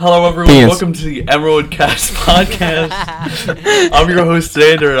Hello everyone, welcome to the Emerald Cast podcast. I'm your host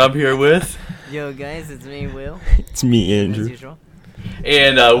Xander, and I'm here with... Yo guys, it's me, Will. It's me, Andrew. As usual.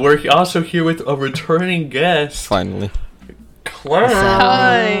 And we're also here with a returning guest. Finally.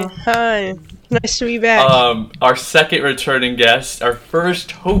 Claire. Hi. Nice to be back. Our second returning guest, our first,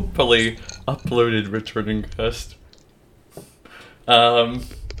 hopefully, uploaded returning guest. We're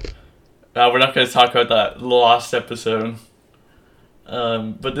not going to talk about that lost episode.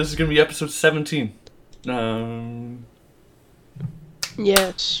 But this is going to be episode 17.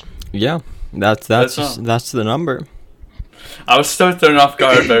 Yes. Yeah, that's the number. I was so thrown off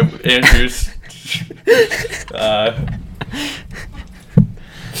guard by Andrew's.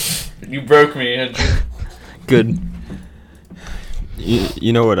 You broke me, Andrew. Good.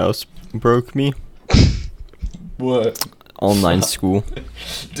 You know what else broke me? What? Online school.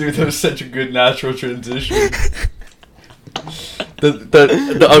 Dude, that was such a good natural transition.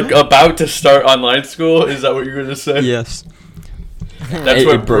 The about to start online school, is that what you're gonna say? Yes. That's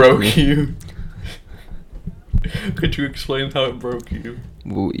what it broke you. Could you explain how it broke you?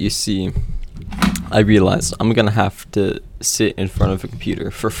 Well, you see, I realized I'm gonna have to sit in front of a computer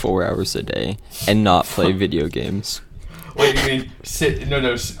for 4 hours a day and not play video games. Wait, you mean sit? No.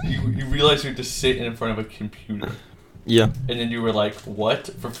 You realize you have to sit in front of a computer. Yeah. And then you were like, "What?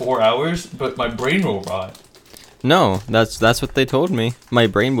 For 4 hours? But my brain will rot." No, that's what they told me. My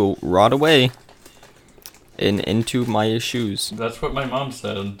brain will rot away into my shoes. That's what my mom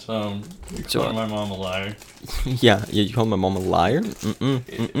said. You called my mom a liar. Yeah, you called my mom a liar?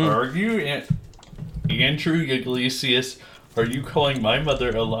 Are you, Andrew Iglesias, are you calling my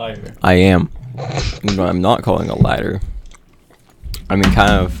mother a liar? I am. No, I'm not calling a liar. I mean,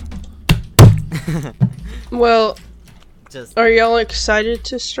 kind of. Well, Just are y'all excited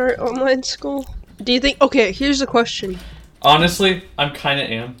to start online school? Do you think... Okay, here's the question. Honestly, I kind of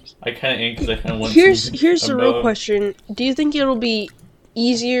am because I kind of want Here's to. the real question. Do you think it'll be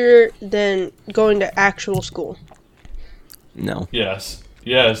easier than going to actual school? No. Yes.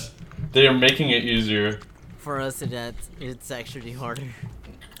 They are making it easier. for us, it's actually harder.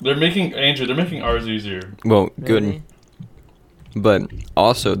 They're making ours easier. Well, good. Really? But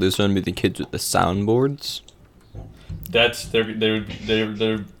also, there's going to be the kids with the soundboards.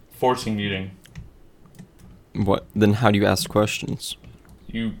 They're forcing muting. What? Then how do you ask questions?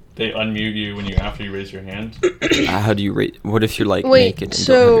 They unmute you after you raise your hand. How do you rate? What if you're like Wait, naked and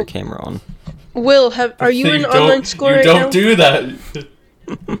so- don't have your camera on? Will, are you in online school right You now? don't do that.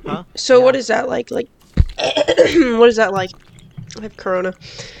 Huh? So Yeah. what is that like? What is that like? I have corona.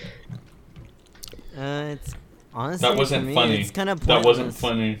 It's honestly That wasn't for me, funny. It's kind of That wasn't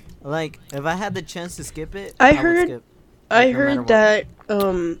funny. Like, if I had the chance to skip it, I would heard- skip, I no matter heard what. that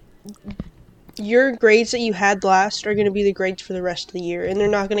your grades that you had last are going to be the grades for the rest of the year, and they're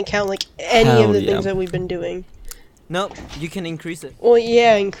not going to count like any Hell of the yeah. things that we've been doing. Nope, you can increase it, Well,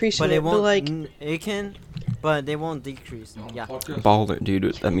 yeah, increasing but it, it won't. but like, It can, but they won't decrease. Yeah. Baller, dude.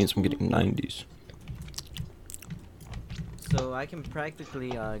 That means I'm getting 90s. So I can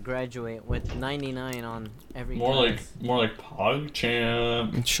practically graduate with 99 on every. More class. like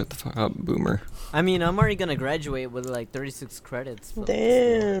PogChamp. Shut the fuck up, boomer. I mean, I'm already gonna graduate with like 36 credits. but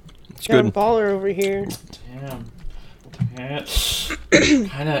damn, It's got a good. baller over here. Damn. That's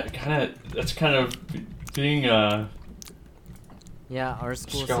kind of being Yeah, our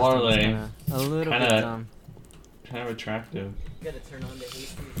school system Scholarly. is a little bit Kinda- dumb. kind of attractive. Gotta turn on the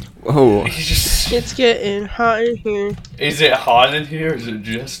AC. Whoa. He's just. It's getting hot in here. Is it hot in here? Or is it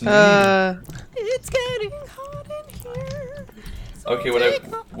just me? It's getting hot in here. Okay,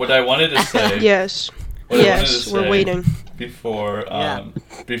 what I wanted to say Yes, What I wanted yes, to we're say waiting. before Yeah.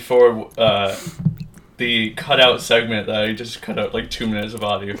 before the cutout segment that I just cut out like 2 minutes of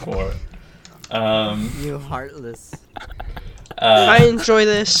audio for. You heartless. I enjoy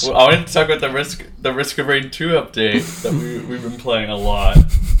this. Well, I wanted to talk about the Risk of Rain 2 update that we've been playing a lot.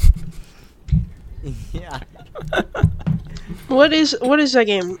 Yeah. What is that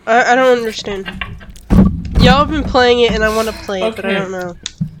game? I don't understand. Y'all have been playing it, and I want to play it, but I Okay. don't know.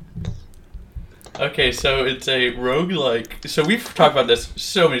 Okay, so it's a roguelike. So we've talked about this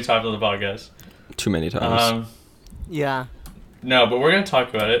so many times on the podcast. Too many times. Yeah. No, but we're gonna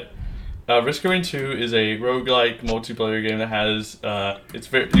talk about it. Risk of Rain 2 is a roguelike multiplayer game that has it's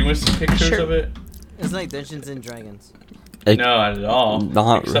very. Do you want to see pictures Sure. of it? It's like Dungeons and Dragons. It- No, not at all.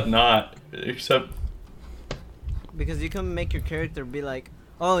 Not Except Because you can make your character be like,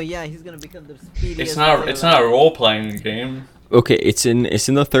 oh yeah, he's gonna become the speediest. it's not a role playing game. Okay, it's in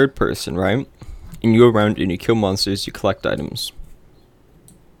the third person, right? And you go around and you kill monsters, you collect items.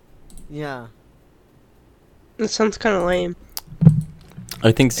 Yeah. That sounds kind of lame.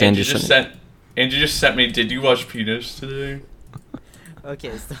 I think Andrew Sandy just sent me. Did you watch Penis today?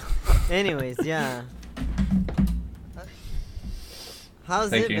 Okay, so anyways, yeah. How's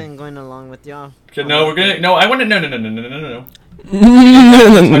Thank it you. been going along with y'all? Okay, no, we're gonna. No, I want to. No.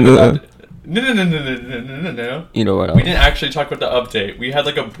 No. You know what? We didn't actually talk about the update. We had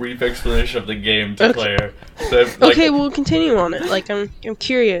like a brief explanation of the game to player. So, like, Okay, we'll continue on it. Like, I'm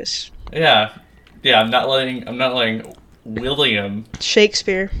curious. Yeah. I'm not letting William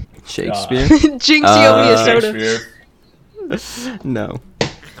Shakespeare. Shakespeare? Jinx, you owe me a soda. Shakespeare No.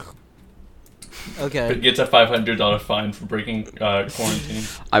 Okay. gets a $500 fine for breaking quarantine.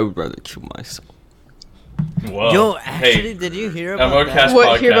 I would rather kill myself. Whoa. Yo, actually, Hey, did you hear about MOCast that?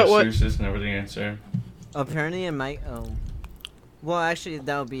 What, hear about podcast what? uses never the answer. Apparently, it might. Well, actually,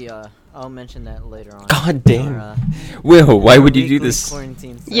 that'll be. I'll mention that later on. God damn. Our, Will, why our would you do weekly this?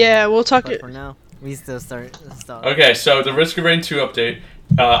 Quarantine segment. Yeah, we'll talk. But for now, we still start. Okay, so the Risk of Rain 2 update.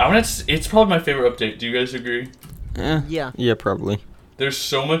 It's probably my favorite update. Do you guys agree? Yeah. Yeah, probably. There's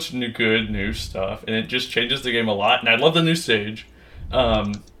so much good new stuff, and it just changes the game a lot. And I love the new stage.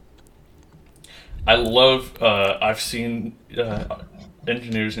 I love. I've seen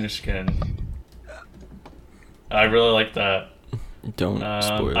Engineer's new skin. I really like that. Don't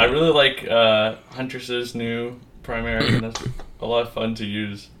spoil I it. really like Huntress's new primary, and that's a lot of fun to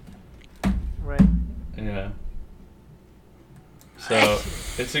use. Right. Yeah. So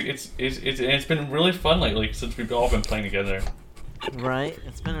it's been really fun lately since we've all been playing together. Right.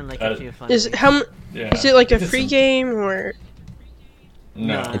 It's been like a few fun. Is weeks. Yeah. is it like a It's free game or?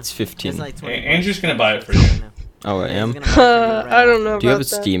 No. Nah. It's 15. It's like 20 Andrew's bucks. gonna buy it for you. Oh, I Yeah, am? he's gonna buy it for you right I don't now. know Do you have about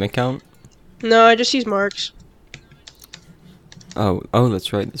a that. Steam account? No, I just use Mark's. Oh,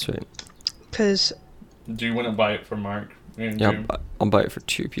 that's right. Cause Do you want to buy it for Mark? Yeah, I'll buy it for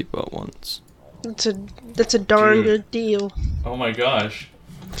 2 people at once. that's a darn Dude. good deal. Oh my gosh.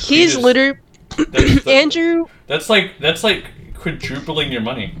 He's just- literally That's, Andrew. that's like quadrupling your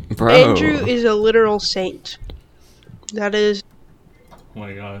money. Bro. Andrew is a literal saint. That is Oh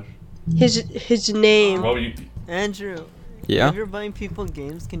my gosh. his name. Well, you. Andrew. Yeah? If you're buying people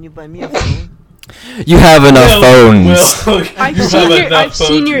games, can you buy me a phone? You have enough phones. I've You seen have your enough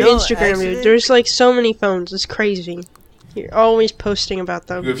Instagram, No, dude. actually- There's like so many phones. It's crazy. You're always posting about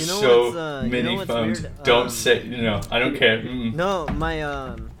them. You have You know so what's, you many know what's phones. weird? Don't say. I don't care. No,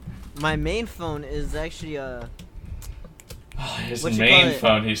 my main phone is actually His what you call main it?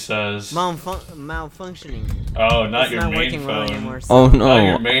 phone, he says. malfunctioning. Oh, not It's your not main working well phone. anymore. Oh so- Not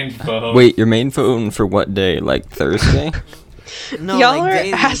your no. main phone. Wait, your main phone for what day? Like Thursday? No, Y'all like are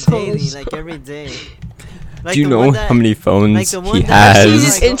daily, assholes. like every day. Like Do you the know one that- how many phones like the one he that- I've seen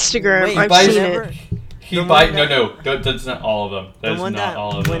has? his Instagram. Wait, I've buys seen whenever- it. He The buy one no, that's not all of them. The That is one not that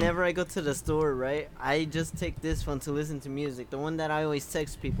all of them. whenever I go to the store, right, I just take this phone to listen to music. The one that I always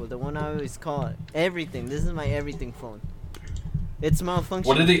text people. The one I always call. Everything. This is my everything phone. It's malfunctioning.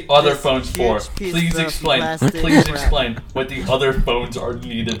 What are the other This phones for? huge piece Please of explain. plastic Please crap. explain what the other phones are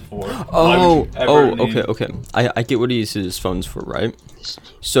needed for. Why Oh, would you ever need- okay. I get what he uses his phones for, right?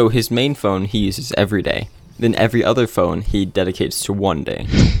 So his main phone he uses every day. Then every other phone he dedicates to one day.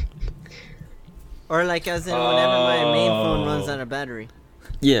 Or like as in whenever my main phone runs out of battery.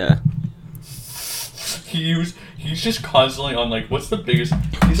 Yeah. He's just constantly on like what's the biggest?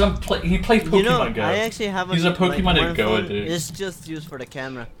 He plays Pokemon You know, Go. I actually have a He's a like, Pokemon one Go phone. dude. It's just used for the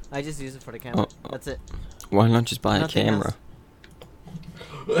camera. I just use it for the camera. Oh. That's it. Why not just buy Nothing a camera?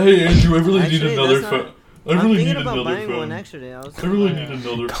 Hey Andrew, I really need Actually, another that's not- phone. I I'm really thinking need about another buying phone. one actually. I was I really thinking need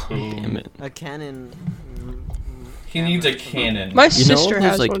another phone. Damn it. a Canon. He needs a Canon. My You know sister those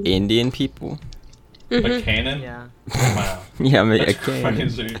has like one. Indian people? A Mhm. Canon? Yeah. Wow. Yeah, I mean, a That's cannon.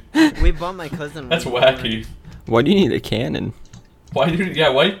 crazy. We bought my cousin. That's one. wacky. Why do you need a cannon? Why do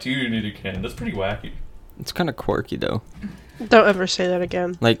you need a Canon? That's pretty wacky. It's kind of quirky though. Don't ever say that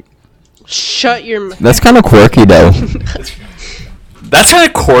again. Like, Shut your mouth. that's kind of quirky though. That's kind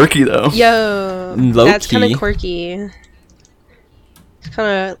of quirky though. Yo, Low that's kind key. of quirky. It's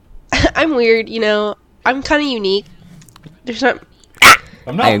kind of. I'm weird, you know. I'm kind of unique. There's not.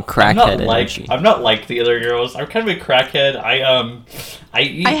 I'm not. I am crackhead I'm not energy. I'm not like the other girls. I'm kind of a crackhead. I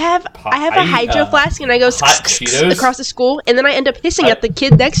eat. I have a I eat, hydro flask and I go hot Cheetos. across the school, and then I end up hissing at the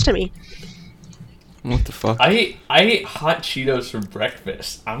kid next to me. What the fuck? I eat hot Cheetos for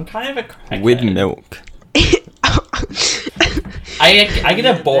breakfast. I'm kind of a crackhead. With milk. I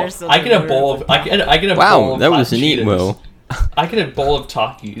get a bowl. There's I get a something bowl weird of. I get a bowl Wow, of that hot was neat, Cheetos. Will. I get a bowl of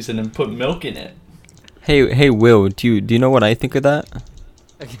Takis and then put milk in it. Hey, Will, do you know what I think of that?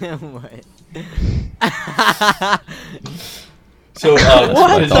 Okay, what? So,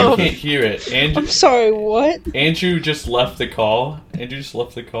 What because the- you can't hear it, I'm sorry, what? Andrew just left the call. Andrew just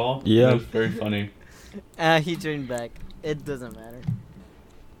left the call. Yeah. It was very funny. He joined back. It doesn't matter.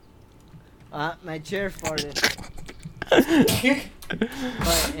 My chair farted.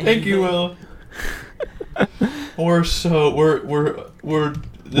 Thank you, Will. We're We're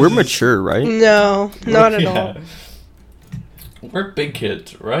this is- mature, right? No, not at yeah. all. We're big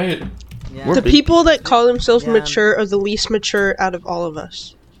kids, right? Yeah. We're The big- people that call themselves Yeah. mature are the least mature out of all of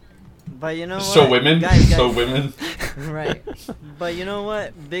us. But you know what? So women, Guys, so women. Right. But you know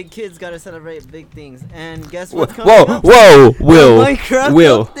what? Big kids gotta celebrate big things. And guess Whoa, what's coming whoa, up? whoa, Will, Minecraft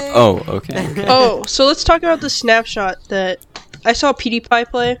Will. update. Oh, okay. Oh, so let's talk about the snapshot that I saw PewDiePie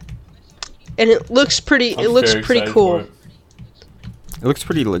play, and it looks pretty. I'm It looks very pretty excited cool. for it. It looks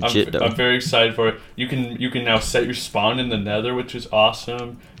pretty legit, I'm though. very excited for it. You can now set your spawn in the Nether, which is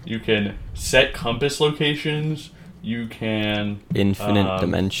awesome. You can set compass locations. You can Infinite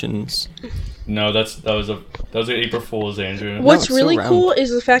dimensions. No, that was an April Fool's, Andrew. What? What's it's still really around. cool is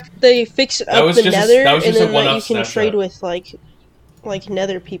the fact that they fix That up was the just a- Nether, that was and just a then like you one-off can trade snapshot. with like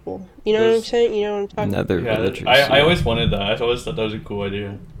Nether people. You know what I'm There's- saying? You know what I'm talking. Nether Yeah, villagers. I yeah. always wanted that. I always thought that was a cool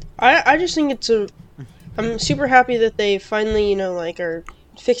idea. I just think it's a. I'm super happy that they finally are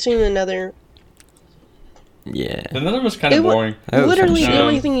fixing the Nether. Yeah. The Nether was kind of It wa- boring. That was Literally, kinda the shit.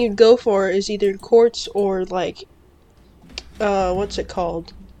 only thing you'd go for is either quartz or what's it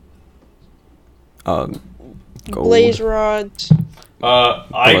called? Gold. Blaze rods.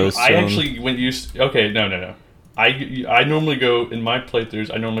 I Glowstone. actually when you okay no. I normally go in my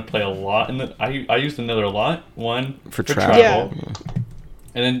playthroughs. I normally play a lot in the. I use the Nether a lot. One For travel, travel.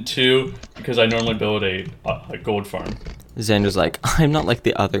 and then two because I normally build a gold farm. Xander's like, I'm not like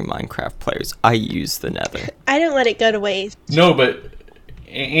the other Minecraft players. I use the Nether. I don't let it go to waste. No, but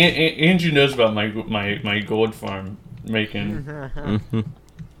Andrew knows about my gold farm making. hmm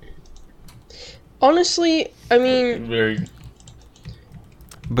Honestly, I mean, Very.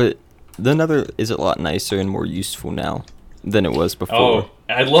 But the Nether is a lot nicer and more useful now than it was before. Oh,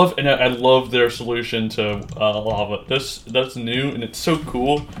 I love their solution to lava. That's new and it's so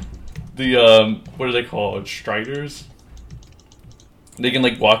cool. The what are they called? Striders. They can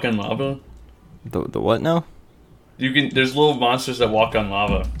like walk on lava. The what now? You can. There's little monsters that walk on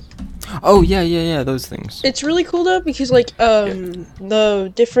lava. Oh yeah, those things. it's really cool though because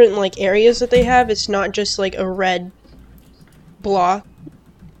the different areas that they have, it's not just like a red block.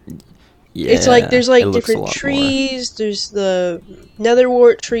 Yeah. It's like there's it looks a different lot more. trees. There's the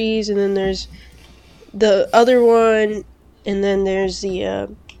netherwart trees, and then there's the other one, and then there's the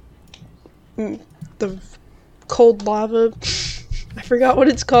cold lava. I forgot what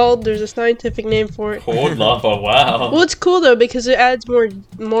it's called. There's a scientific name for it. Cold lava. Wow. Well, it's cool though because it adds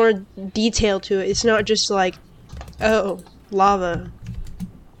more detail to it. It's not just like, oh, lava.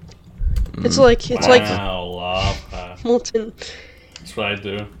 It's like Wow, lava. molten. That's what I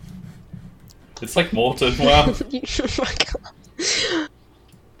do. It's like molten. Wow.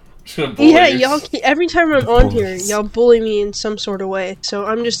 Just gonna bully Yeah, you. every time I'm on here, Bullets. y'all bully me in some sort of way. So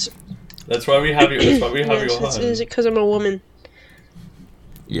I'm just. That's why we have you. That's why we have you on. Is it because I'm a woman?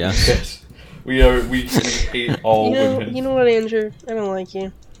 Yeah. Yes. We are. We hate all women. You know what, Andrew? I don't like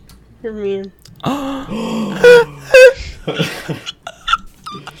you. You're mean.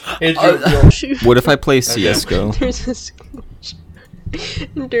 Andrew, Shoot. What if I play CS:GO? There's this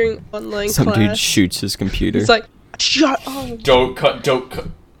during online Some class. dude shoots his computer. It's like, shut up. don't come to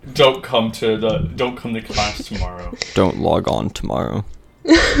class tomorrow. Don't log on tomorrow.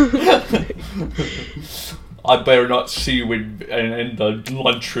 I better not see you in the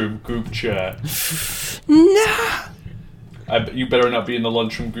lunchroom group chat. Nah. You better not be in the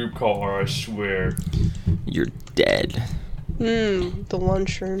lunchroom group call, or I swear. You're dead. The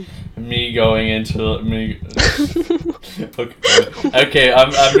lunchroom. Me going into me. Okay.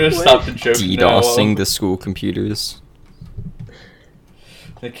 I'm gonna stop the joke DDoSing now. the school computers.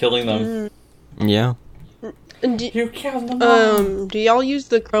 They're killing them. Yeah. And You killed them all. do y'all use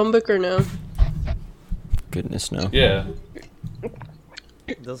the Chromebook or no? Goodness no. Yeah.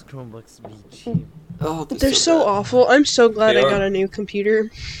 Those Chromebooks be cheap. Oh, They're so awful. I'm so glad They I are. got a new computer.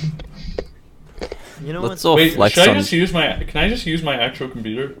 You know Let's what's all Wait, flex should I on. just use my? Can I just use my actual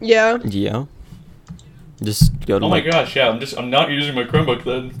computer? Yeah. Yeah. Just go to Oh my like, gosh, yeah. I'm not using my Chromebook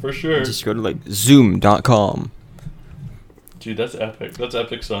then for sure. just go to like zoom.com. Dude, that's epic. That's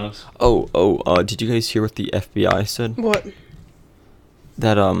epic sauce. Did you guys hear what the FBI said? What?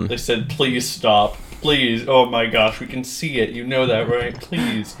 That They said, please stop. Please. Oh my gosh, we can see it. You know that, right?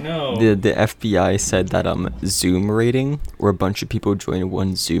 Please, no. the FBI said that Zoom raiding, where a bunch of people join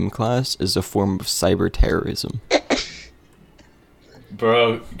one Zoom class, is a form of cyber terrorism.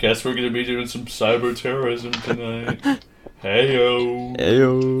 Bro, guess we're gonna be doing some cyber terrorism tonight. Heyo.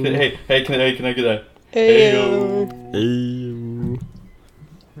 Ayo. Can I get a Ayo. Ayo.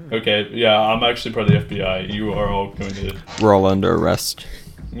 Okay, yeah, I'm actually part of the FBI. You are all going to. We're all under arrest.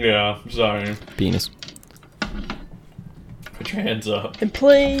 Yeah, sorry. Penis. Put your hands up. And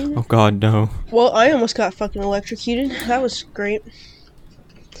playing. Oh god, no. Well, I almost got fucking electrocuted. That was great.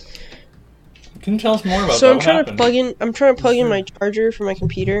 Can you tell us more about So that? I'm What trying happened? to plug in. I'm trying to plug in my charger for my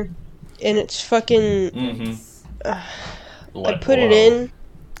computer, and it's fucking. Mm-hmm. I put it in,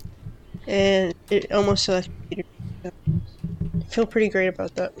 and it almost electrocuted. I feel pretty great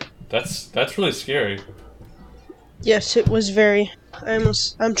about that. That's really scary. Yes, it was very. I'm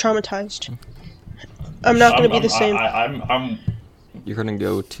traumatized. I'm not gonna be the same. I'm You're gonna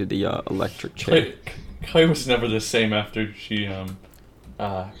go to the electric chair. Clay was never the same after she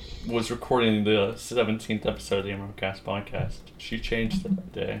was recording the 17th episode of the Emeraldcast podcast. She changed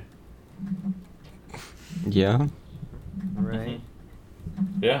that day. Yeah? Right.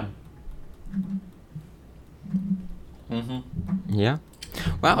 Yeah. Mm-hmm. Yeah?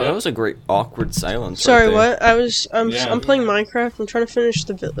 Wow, Yeah. that was a great awkward silence. Sorry, right there. what? I'm Yeah. playing Minecraft. I'm trying to finish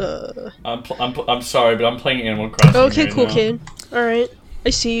the. I'm sorry, but I'm playing Animal Crossing. Okay, right cool, now. kid. All right, I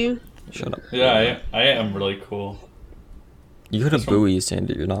see you. Shut up. Yeah, I am really cool. You got a That's what- buoy,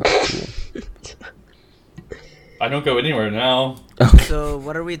 Sandy. You're not cool. I don't go anywhere now. Okay. So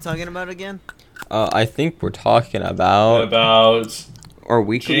what are we talking about again? I think we're talking about About our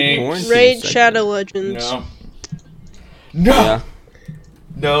weekly Jinx. quarantine Raid segment. Shadow Legends. no, Yeah.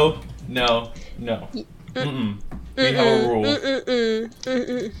 no, Mm-mm. We have a rule.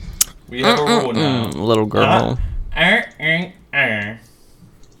 We have a rule now. Little girl. I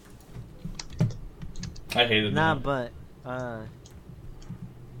hated Nah, that. but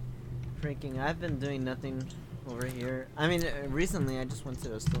freaking, I've been doing nothing over here. I mean, recently I just went to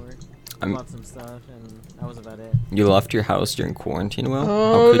the store, I'm- bought some stuff, and that was about it. You left your house during quarantine, Will? How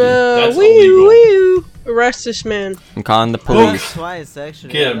Oh could no! That's Wee illegal. wee! Arrest this man. you? I'm calling the I police. left twice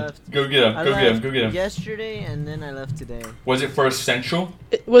actually. Get I him. left, Go get him. I Go get him. left Go get him. yesterday, and then I left today. Was it for essential?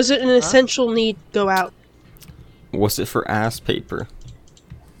 Was it an essential need to go out? Was it for ass paper?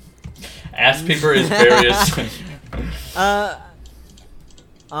 Ass paper is very essential.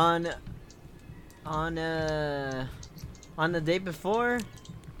 On the day before,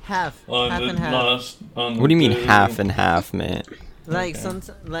 half and half. What do you mean half and half, man? Like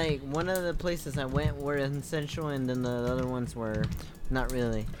Okay. like one of the places I went were essential, and then the other ones were not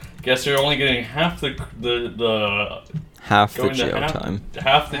really. Guess you're only getting half the Half the going to jail half, time.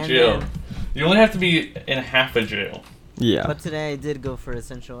 half the And jail. then- You only have to be in half a jail. Yeah. But today I did go for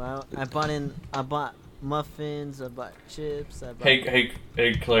essential. I bought muffins. I bought chips. I bought.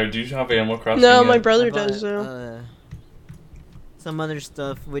 Hey, Claire, do you have Animal Crossing? No, yet? my I brother bought, does though. some other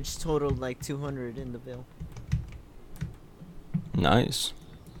stuff, which totaled like 200 in the bill. Nice.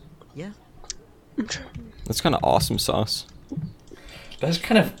 Yeah. That's kind of awesome sauce. That's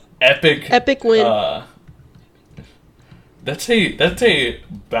kind of epic. Epic win. That's a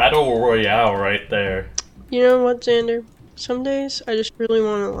battle royale right there. You know what, Xander? Some days I just really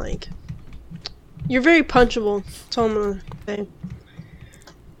want to like. You're very punchable. That's all I'm gonna say.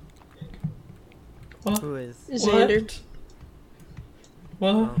 Who is? Xander. What?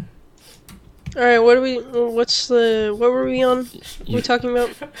 Oh. All right, what were we on? What are we talking about?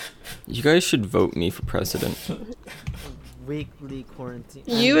 You guys should vote me for president. Weekly quarantine.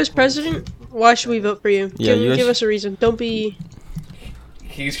 You as president? Why should we vote for you? Yeah, you guys- give us a reason. Don't be.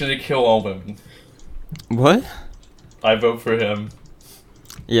 He's gonna kill all women. What? I vote for him.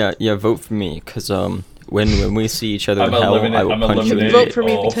 Yeah, vote for me, cause when we see each other in I'm hell, eliminate- I will I'm punch you. eliminating- Vote for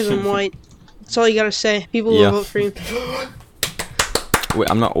me all. because I'm white. That's all you gotta say. People Yeah. will vote for you. Wait,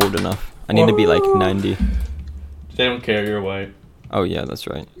 I'm not old enough. I need to be like 90. They don't care. You're white. Oh yeah, that's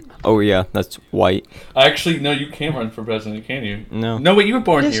right. Oh yeah, that's white. Actually, no, you can't run for president, can you? No. No, wait, you were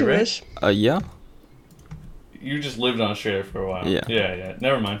born Yes, here, it right? is. Yeah. You just lived in Australia for a while. Yeah. Yeah.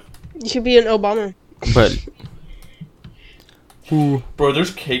 Never mind. You could be an Obama. But. Ooh. Bro,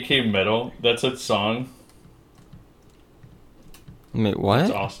 there's KK Metal. That's a song. Wait, It's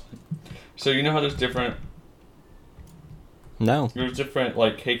what? awesome. So you know how there's different No.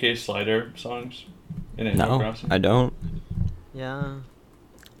 like KK Slider songs in Animal No, Crossing? I don't. Yeah.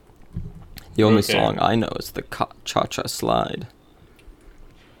 The only Okay. song I know is the Cha-Cha Slide.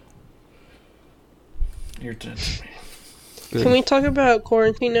 You're dead to me. Good. Can we talk about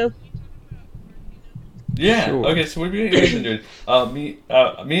quarantine now? Yeah. Sure. Okay. So what have you guys been doing? Me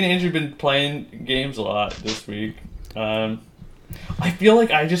and Andrew have been playing games a lot this week. I feel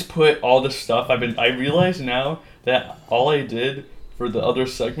like I just put all the stuff I realize now that all I did for the other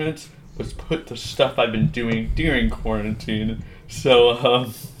segments was put the stuff I've been doing during quarantine. So,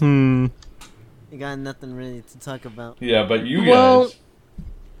 You got nothing really to talk about. yeah, but you Well- guys,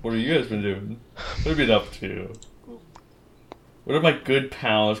 what have you guys been doing? What have you been up to? What are my good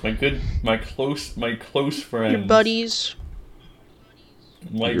pals, my close friends, Your buddies.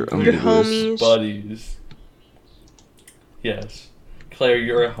 my Your good homies. buddies? Yes, Claire,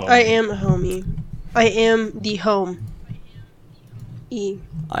 you're a homie. I am a homie. I am the home. E.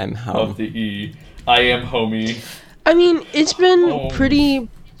 I'm Of home. the E. I am homie. I mean, it's been Oh. pretty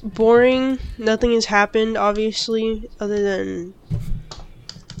boring. Nothing has happened, obviously, other than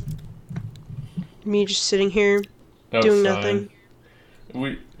me just sitting here doing Outside.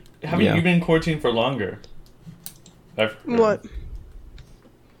 nothing. Haven't Yeah. you been in quarantine for longer? I've heard. What?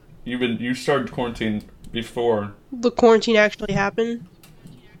 You started quarantine before. The quarantine actually happened?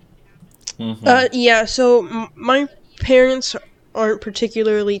 Mhm. Yeah, so my parents aren't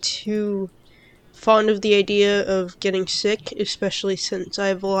particularly too fond of the idea of getting sick, especially since I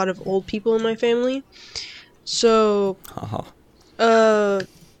have a lot of old people in my family. So, Haha.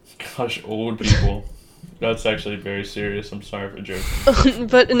 Gosh, old people. That's actually very serious. I'm sorry for joking.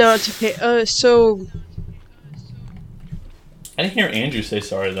 but no, it's okay. So, I didn't hear Andrew say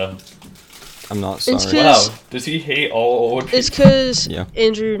sorry though. I'm not It's sorry. good. Wow, does he hate all old people? it's because Yeah.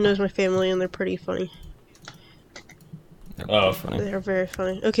 Andrew knows my family and they're pretty funny. They're Oh. pretty funny. They're very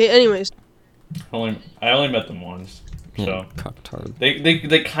funny. Okay, anyways. I only met them once, Yeah, so cucktard.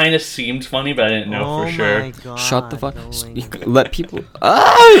 they kind of seemed funny, but I didn't know oh for sure. My God, Shut the fuck. no way. Let people.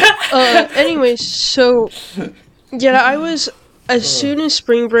 Ah! Anyways, so yeah, I was as soon as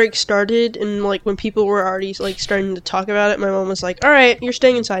spring break started and like when people were already like starting to talk about it, my mom was like, "All right, you're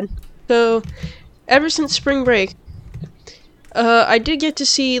staying inside." So ever since spring break, I did get to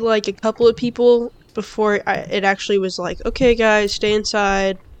see like a couple of people before it actually was like, "Okay, guys, stay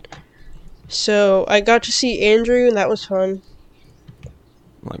inside." So I got to see Andrew, and that was fun.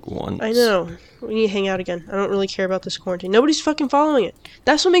 Like once. I know. We need to hang out again. I don't really care about this quarantine. Nobody's fucking following it.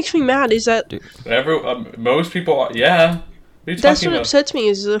 That's what makes me mad, is that Most people, yeah. What are you that's talking what about? upsets me,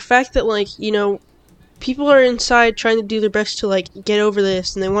 is the fact that, like, you know, people are inside trying to do their best to, like, get over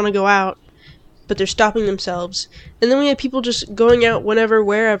this, and they want to go out, but they're stopping themselves. And then we have people just going out whenever,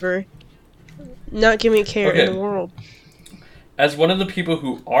 wherever, not giving a care in Okay. the world. As one of the people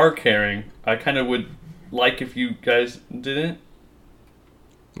who are caring, I kind of would like if you guys didn't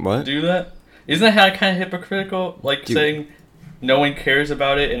What? do that. Isn't that kind of hypocritical? Like Dude. saying no one cares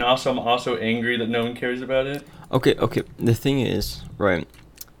about it, and also I'm also angry that no one cares about it. Okay. The thing is, right?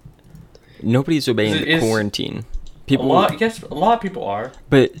 Nobody's obeying the Is- quarantine. A People, lot of people are.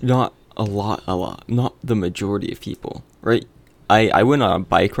 but not a lot. Not the majority of people, right? I went on a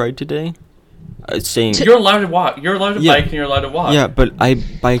bike ride today. Saying You're allowed to walk. You're allowed to Yeah. bike, and you're allowed to walk. yeah, but I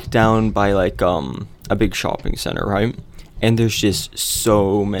biked down by like a big shopping center, right? And there's just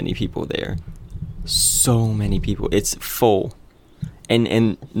so many people there. So many people. It's full.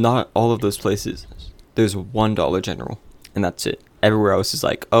 And not all of those places. There's one Dollar General, and that's it. Everywhere else is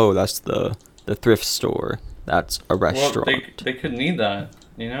like, oh, that's the thrift store. That's a Well, restaurant. they could need that.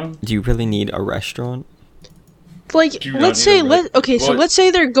 You know. Do you really need a restaurant? Like, Do not let's need say, a re- so well, let's say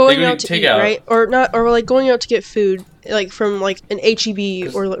they're going they out to take eat, out- right? Or not, or like going out to get food, like from like an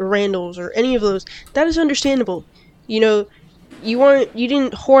HEB or like, Randall's or any of those. That is understandable. You know, you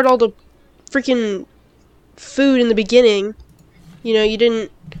didn't hoard all the freaking food in the beginning. You know, you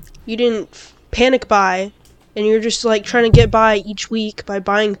didn't panic buy, and you're just like trying to get by each week by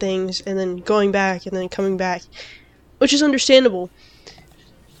buying things and then going back and then coming back, which is understandable.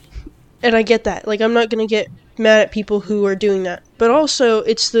 And I get that. Like, I'm not gonna get mad at people who are doing that. But also,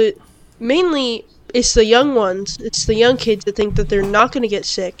 it's the young ones, it's the young kids that think that they're not gonna get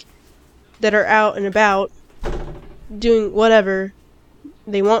sick, that are out and about, doing whatever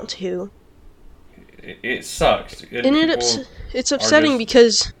they want to. It sucks. And People- it's upsetting just-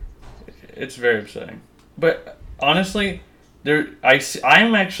 because, It's very upsetting. But honestly, I see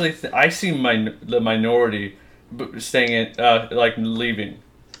the minority staying in, like leaving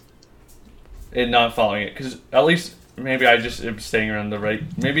and not following it, because at least maybe I just am staying around the right.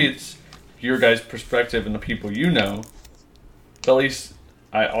 Maybe it's your guys' perspective and the people you know. But at least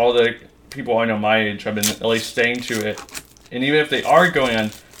all the people I know my age have been at least staying to it, and even if they are going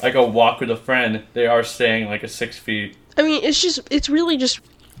on like a walk with a friend, they are staying like a 6 feet. I mean, it's really just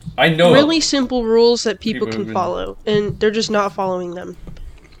I know really simple rules that people People can who've been- follow, and they're just not following them.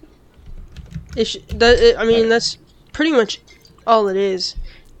 I mean, that's pretty much all it is.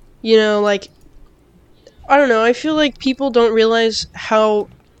 You know, like, I don't know, I feel like people don't realize how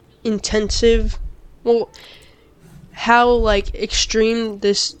intensive, well, how like extreme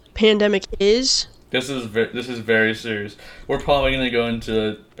this pandemic is. This is very serious. We're probably gonna go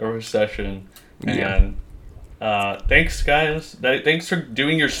into a recession, Yeah. and thanks guys. Thanks for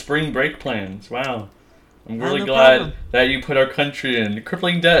doing your spring break plans. Wow, I'm really no glad problem. that you put our country in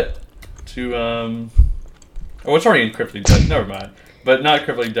crippling debt to oh, it's already in crippling debt. Never mind, but not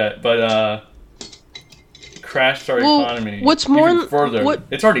crippling debt, but crashed our economy. What's even more further? what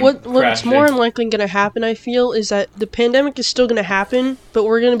It's already what's crashing. more than likely going to happen, I feel, is that the pandemic is still going to happen, but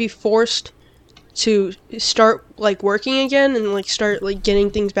we're going to be forced to start like working again and like start like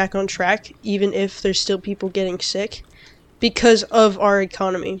getting things back on track, even if there's still people getting sick because of our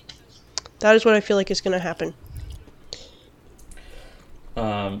economy. That is what I feel like is going to happen.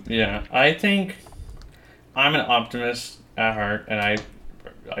 Yeah, I think I'm an optimist at heart, and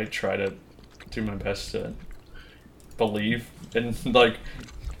I try to do my best to believe in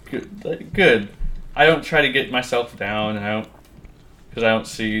good. I don't try to get myself down, and because I don't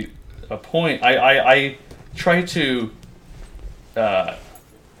see a point. I try to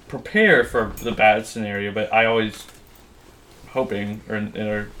prepare for the bad scenario, but I always hoping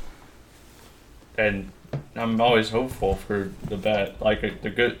and I'm always hopeful for the bad,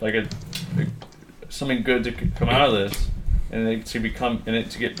 something good to come out of this, and it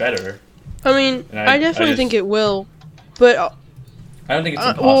to get better. I mean, And I definitely think it will, but I don't think it's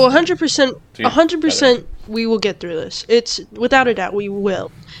impossible. well, 100%, to get 100%, we will get through this. It's without a doubt we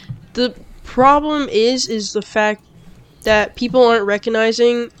will. The problem is the fact that people aren't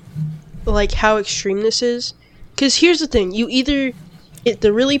recognizing like how extreme this is. Because here's the thing: you either get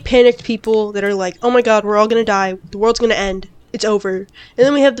the really panicked people that are like, "Oh my God, we're all gonna die. The world's gonna end. It's over," and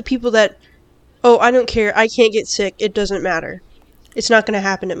then we have the people that, "Oh, I don't care. I can't get sick. It doesn't matter. It's not gonna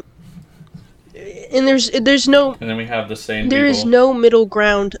happen to me." And there's no And then we have the same there people. is no middle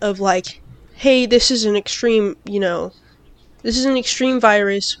ground of like, hey, this is an extreme, this is an extreme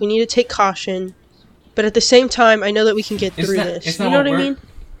virus. We need to take caution. But at the same time, I know that we can get through this. Isn't You that know what I mean?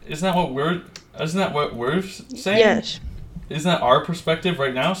 Isn't that what we're saying? Yes. Isn't that our perspective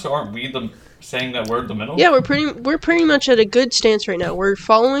right now? So aren't we saying that we're the middle? Yeah, we're pretty much at a good stance right now. We're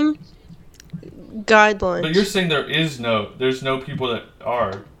following guidelines. But you're saying there's no people that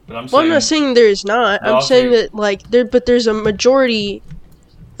are. But I'm Well, saying. I'm not saying there is not. I'm Well, saying okay. that like there's a majority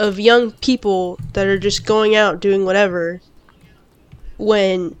of young people that are just going out doing whatever.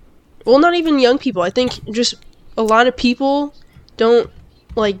 When, well, not even young people. I think just a lot of people don't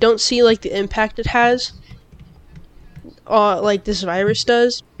see like the impact it has. Like this virus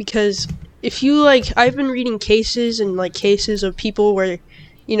does, because if you I've been reading cases of people where,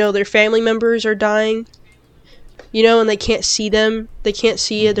 their family members are dying. And they can't see them. They can't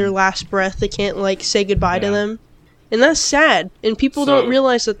see their last breath. They can't, say goodbye to Yeah. them. And that's sad. And people So, don't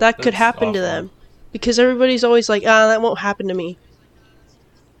realize that could that's happen to awful. them. Because everybody's always like, that won't happen to me.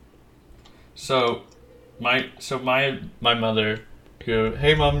 So my mother, who,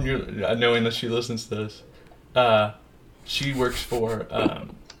 hey mom, knowing that she listens to this, she works for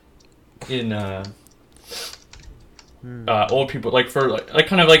in old people,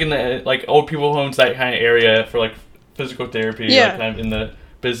 kind of in the old people homes, that kind of area for physical therapy, Yeah. kind of in the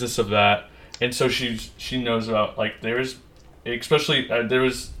business of that. And so she knows about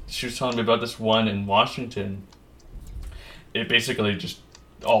she was telling me about this one in Washington. It basically just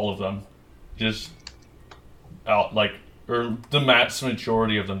all of them just out or the mass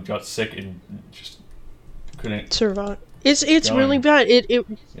majority of them got sick and just couldn't. Survive. It's Going. really bad.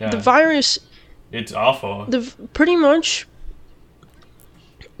 Yeah, The virus, it's awful. pretty much,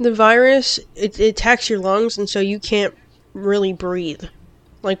 the virus, it attacks your lungs, and so you can't really breathe.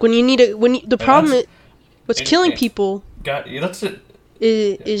 When you need it, the problem that's- what's and- killing and- people God, yeah, that's it.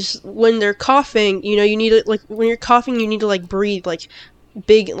 is when they're coughing, you need to, when you're coughing, you need to, breathe,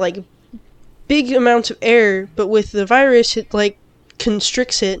 big amounts of air, but with the virus, it,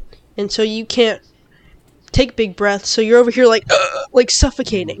 constricts it, and so you can't take big breaths, so you're over here,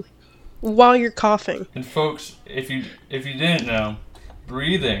 suffocating while you're coughing. And folks, if you didn't know,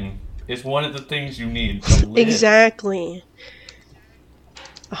 breathing is one of the things you need to live. Exactly.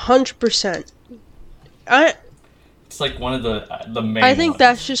 100%. It's one of the main. I think ones.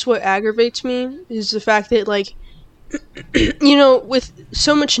 that's just what aggravates me, is the fact that, with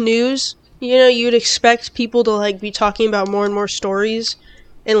so much news, you'd expect people to, be talking about more and more stories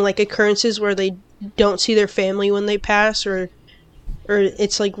and, occurrences where they don't see their family when they pass, or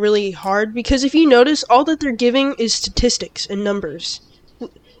it's, really hard. Because if you notice, all that they're giving is statistics and numbers.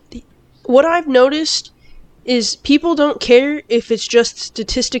 What I've noticed is people don't care if it's just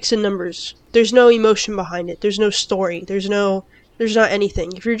statistics and numbers. There's no emotion behind it. There's no story. There's not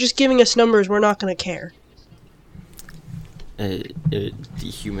anything. If you're just giving us numbers, we're not going to care. it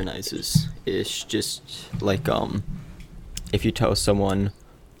dehumanizes. It's just like if you tell someone,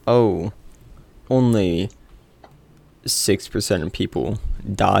 oh, only 6% of people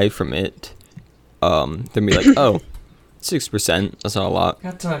die from it, they'll be like, oh, 6%, that's not a lot.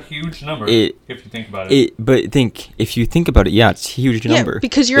 That's a huge number It- if you think about it. But if you think about it, yeah, it's a huge number. Yeah,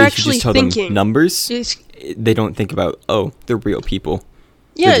 because you're But actually if you just tell thinking. them numbers, It's, they don't think about, oh, they're real people.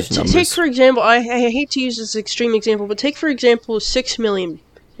 yeah, just take numbers. for example, I hate to use this extreme example, but take for example 6 million,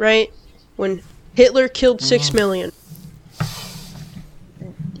 right? When Hitler killed 6 million.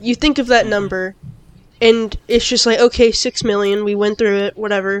 You think of that number, and it's just like, okay, 6 million, we went through it,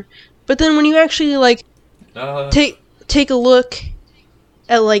 whatever. But then when you actually, like, take a look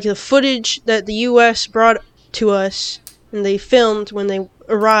at, like, the footage that the U.S. brought to us, and they filmed when they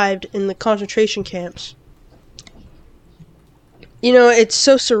arrived in the concentration camps. You know, it's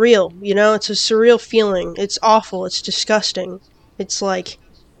so surreal, you know? It's a surreal feeling. It's awful. It's disgusting. It's like,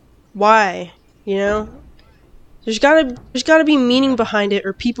 why? You know? There's gotta be meaning behind it,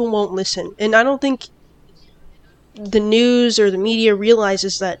 or people won't listen. And I don't think the news or the media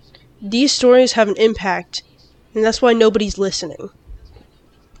realizes that these stories have an impact, and that's why nobody's listening.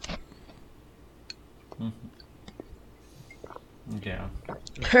 Yeah.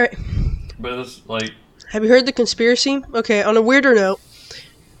 Alright, But it's like, have you heard the conspiracy? Okay, on a weirder note,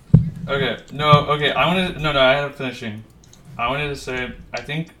 okay, I had finishing. I wanted to say, I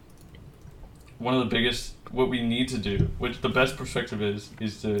think one of the biggest, what we need to do, which the best perspective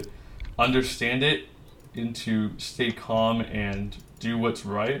is to understand it and to stay calm and do what's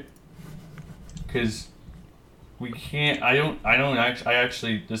right. Because we can't, I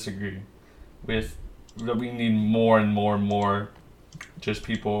actually disagree with that we need more and more and more just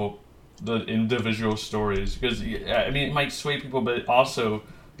people, the individual stories. Because, I mean, it might sway people, but it also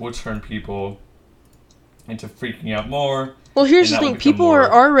will turn people into freaking out more. well, here's the And that thing: will become people more-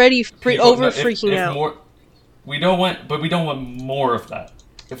 are already People- no, freaking if out. More, we don't want more of that.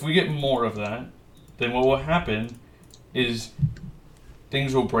 If we get more of that, then what will happen is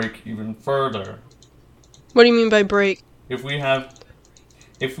things will break even further. What do you mean by break? I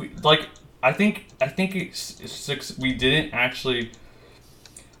think we didn't actually,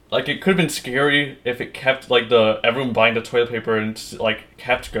 like, it could have been scary if it kept, like, everyone buying the toilet paper and, like,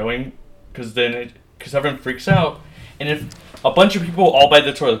 kept going, because everyone freaks out, and if a bunch of people all buy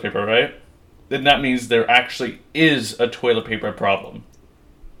the toilet paper, right, then that means there actually is a toilet paper problem.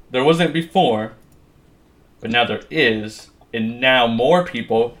 There wasn't before, but now there is, and now more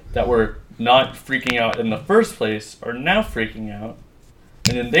people that were not freaking out in the first place are now freaking out,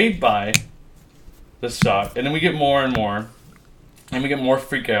 and then they buy the stock, and then we get more and more, and we get more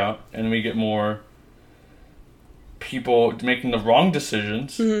freak out, and we get more people making the wrong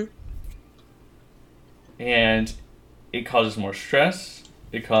decisions, and it causes more stress.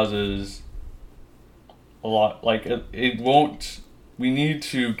 It causes a lot, like, it won't. We need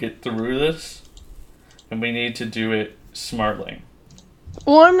to get through this, and we need to do it smartly.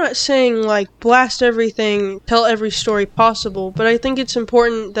 Well, I'm not saying, like, blast everything, tell every story possible, but I think it's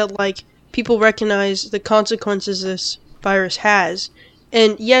important that, like, people recognize the consequences this virus has.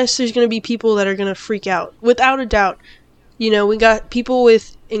 And yes, there's going to be people that are going to freak out, without a doubt. You know, we got people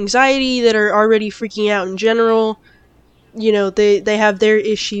with anxiety that are already freaking out in general. You know, they have their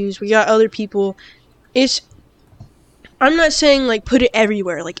issues. We got other people. I'm not saying, like, put it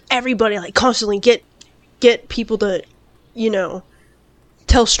everywhere. Like, everybody, like, constantly get people to, you know,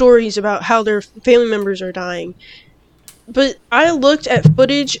 tell stories about how their family members are dying. But I looked at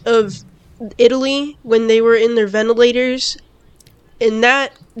footage of Italy when they were in their ventilators, and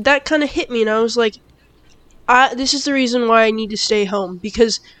that kind of hit me, and I was like, this is the reason why I need to stay home.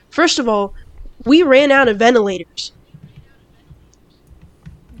 Because, first of all, we ran out of ventilators.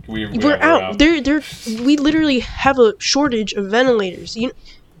 We're out. We literally have a shortage of ventilators.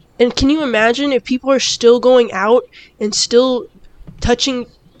 And can you imagine if people are still going out and still touching,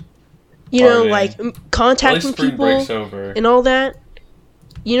 you know, like, contacting people and all that?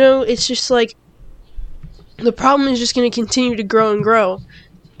 You know, it's just like, the problem is just going to continue to grow and grow.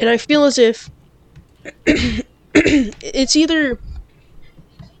 And I feel as if it's either,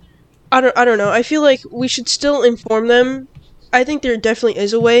 I don't know. I feel like we should still inform them. I think there definitely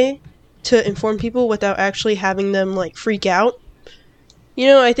is a way to inform people without actually having them, like, freak out. You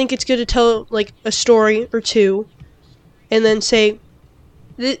know, I think it's good to tell, like, a story or two, and then say,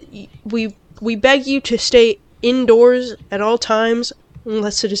 we beg you to stay indoors at all times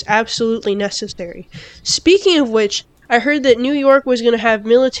unless it is absolutely necessary. Speaking of which, I heard that New York was going to have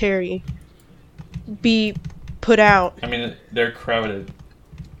military be put out. I mean, they're crowded.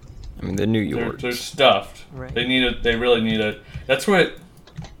 I mean, the New They're, York. they're stuffed. Right. They need it. They really need it. That's what.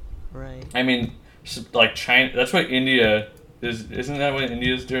 Right. I mean, like China. That's what India is. Isn't that what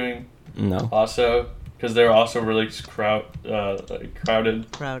India's doing? No. Also, because they're also really crowded.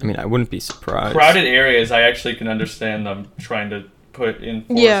 I mean, I wouldn't be surprised. Crowded areas. I actually can understand them trying to put in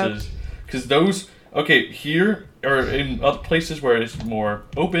forces. Yeah. Because those. Okay, here or in other places where it's more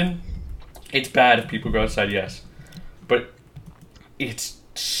open, it's bad if people go outside. Yes, but it's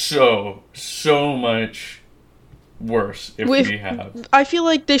so much worse if we have. I feel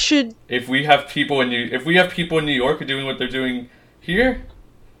like they should. If we have people in New York doing what they're doing here,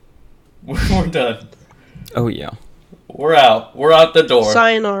 we're done. Oh yeah. We're out. We're out the door.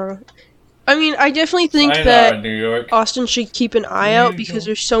 Sayonara. I mean, I definitely think Sayonara, that New York. Austin should keep an eye out because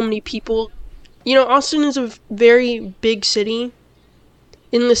there's so many people. You know, Austin is a very big city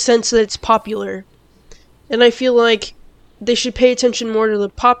in the sense that it's popular. And I feel like they should pay attention more to the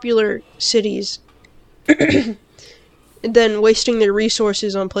popular cities than wasting their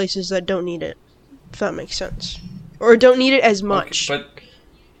resources on places that don't need it, if that makes sense. Or don't need it as much. Okay, but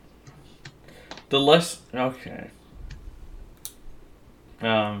the less... Okay.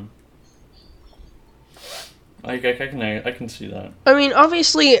 I can see that. I mean,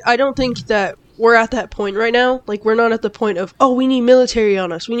 obviously, I don't think that we're at that point right now. Like, we're not at the point of, oh, we need military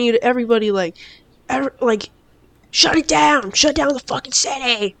on us. We need everybody, shut it down. Shut down the fucking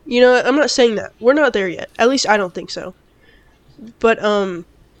city. You know, I'm not saying that. We're not there yet. At least I don't think so. But, I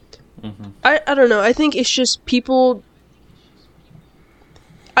don't know. I think it's just people...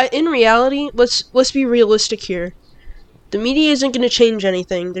 in reality, let's be realistic here. The media isn't going to change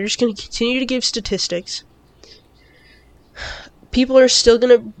anything. They're just going to continue to give statistics. People are still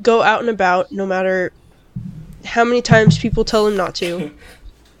going to go out and about no matter how many times people tell them not to. And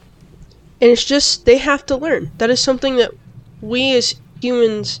it's just, they have to learn. That is something that we as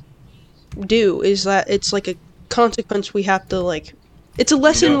humans do, is that it's like a consequence we have to, like... It's a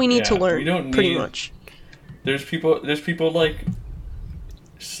lesson we need to learn, pretty much. There's people like...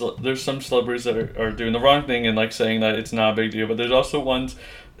 There's some celebrities that are doing the wrong thing and like saying that it's not a big deal, but there's also ones.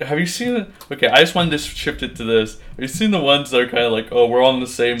 Have you seen? Okay, I just wanted to shift it to this. Have you seen the ones that are kind of like, oh, we're all in the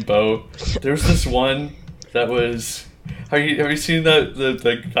same boat? There's this one that was. Have you seen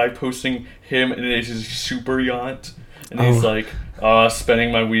the guy posting him in his super yacht, and he's like,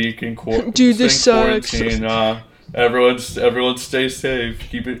 spending my week in quarantine. Dude, this sucks. Everyone stay safe.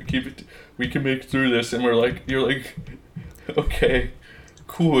 Keep it. We can make it through this, and you're like, okay.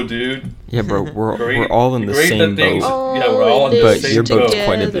 Cool, dude. Yeah, bro, we're all in the Great same boat. Oh, yeah, we're all in the But same your boat's boat.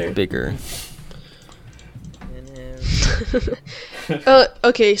 quite a bit bigger.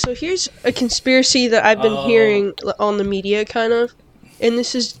 Okay, so here's a conspiracy that I've been hearing on the media, kind of. And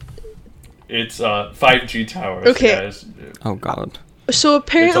this is... It's 5G towers, Okay. guys. Oh god. So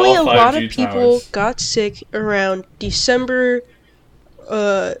apparently a all lot of 5G people towers. got sick around December,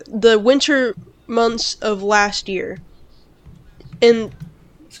 the winter months of last year. And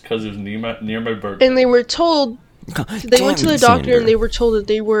It's because it was near my birthday. they were told, they went to the doctor and they were told that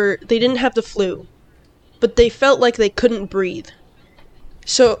they didn't have the flu, but they felt like they couldn't breathe.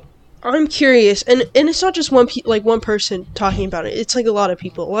 So I'm curious, and it's not just one person talking about it. It's like a lot of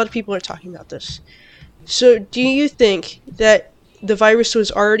people. A lot of people are talking about this. So do you think that the virus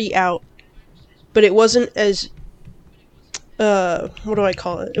was already out, but it wasn't as what do I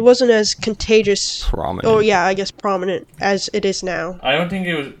call it? It wasn't as contagious. Prominent. Oh yeah, I guess prominent as it is now. I don't think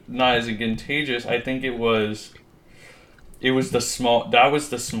it was not as contagious. I think it was the small. That was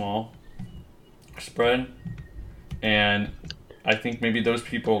the small spread, and I think maybe those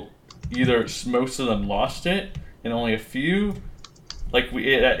people either most of them lost it, and only a few. Like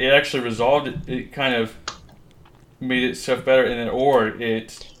it actually resolved it. It kind of made it stuff better, and then or it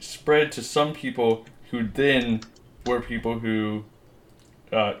spread to some people who then were people who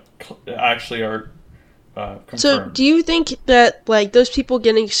actually are confirmed. So, do you think that, like, those people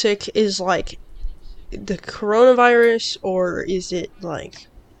getting sick is, like, the coronavirus, or is it, like,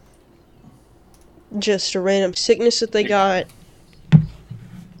 just a random sickness that they got?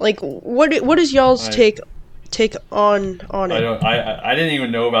 Like, what is y'all's take on it? I didn't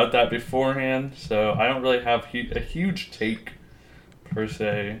even know about that beforehand, so I don't really have a huge take, per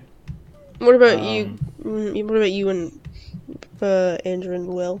se. What about you? What about you and Andrew and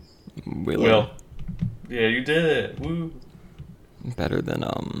Will? Will. Yeah, you did it. Woo. Better than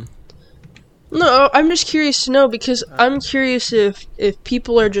No, I'm just curious to know, because I'm curious if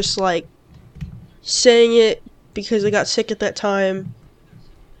people are just like saying it because they got sick at that time,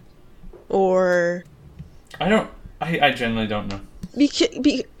 or I genuinely don't know.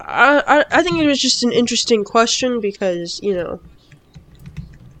 I think it was just an interesting question because, you know,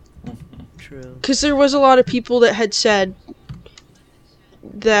 True. because there was a lot of people that had said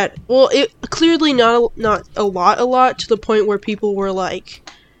that, well, it clearly not a lot to the point where people were like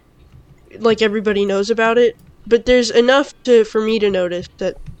everybody knows about it, but there's enough for me to notice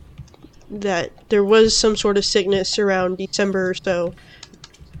that there was some sort of sickness around December or so.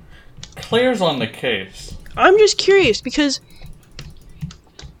 Claire's on the case. I'm just curious because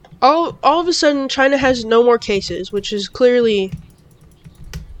all of a sudden China has no more cases, which is clearly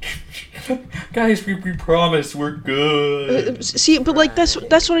Guys, we promise we're good. see, but like that's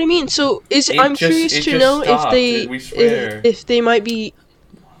what I mean. So I'm curious to know stopped, if we swear. if they might be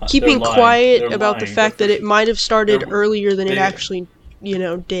keeping They're lying. quiet They're about the lying. fact that it might have started they're- earlier than it they- actually,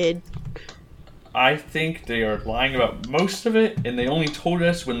 did. I think they are lying about most of it, and they only told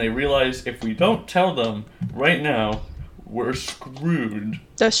us when they realized if we don't tell them right now, we're screwed.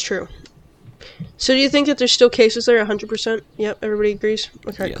 That's true. So do you think that there's still cases there? 100%? Yep, everybody agrees?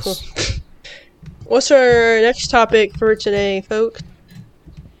 Okay, Yes. cool. What's our next topic for today, folks?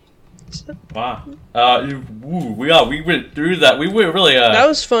 Wow. We went through that. We were really That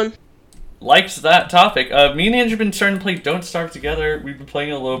was fun. liked that topic. Me and Andrew have been starting to play Don't Starve Together. We've been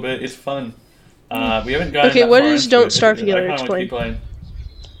playing a little bit. It's fun. We haven't gotten Okay, that what far is into Don't it. Starve I Together? kinda wanna Explain. keep playing.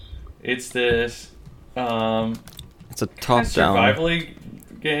 It's this It's a kind of top-down. survival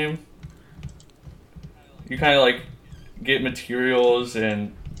game. You kind of like get materials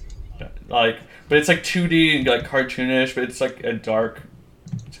and like, but it's like 2D and like cartoonish, but it's like a dark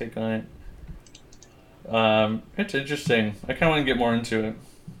take on it. It's interesting. I kind of want to get more into it.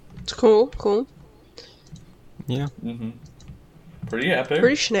 It's cool. Yeah, Pretty epic.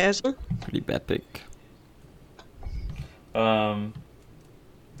 Pretty snazzy. pretty epic.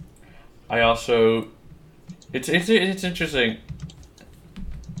 I also, it's interesting.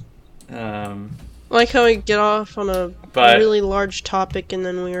 I like how we get off on a But- really large topic and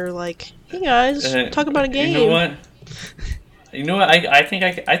then we were like, hey guys, talk about a game. You know what? I think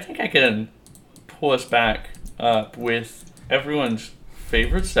I can pull us back up with everyone's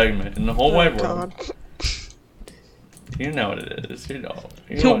favorite segment in the whole wide world. God. You know what it is. You know.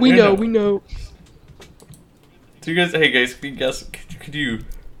 We know. Do you guys? Hey guys, can you guess? Could you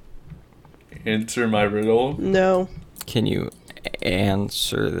answer my riddle? No. Can you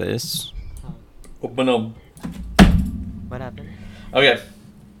answer this? Open up. What happened? Okay.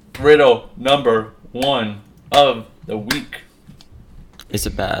 Riddle number 1 of the week. Is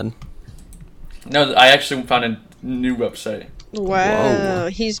it bad? No, I actually found a new website. Wow. Whoa.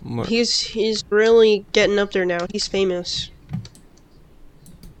 He's really getting up there now. He's famous.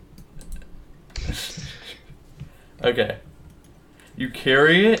 Okay. You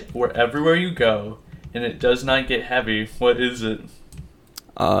carry it everywhere you go, and it does not get heavy. What is it?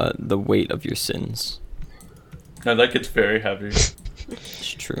 The weight of your sins. No, that gets very heavy.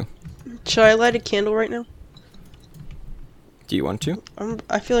 It's true. Should I light a candle right now? Do you want to?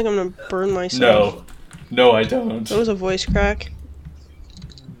 I feel like I'm gonna burn myself. No, I don't. That was a voice crack.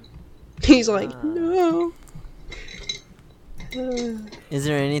 He's like, no. Is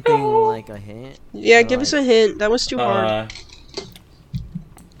there anything like a hint? Yeah, give us a hint. That was too hard.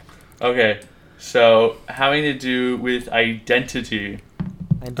 Okay, so having to do with identity.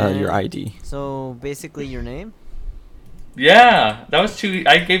 Your ID. So basically, your name. Yeah, that was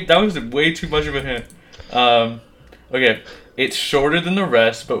that was way too much of a hint. Okay, it's shorter than the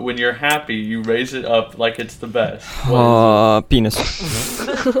rest, but when you're happy, you raise it up like it's the best. What Penis.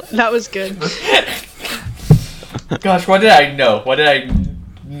 That was good. is it? Gosh, what did I know? What did I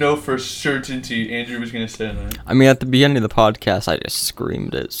know for certainty Andrew was gonna say that? I mean, at the beginning of the podcast, I just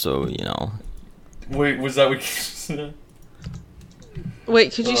screamed it, so, you know. Wait, was that what you said?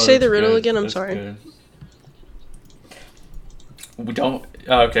 Wait, could you Oh, say the that's riddle good, again? I'm that's sorry. good. We don't.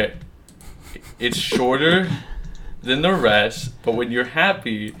 Okay. It's shorter than the rest, but when you're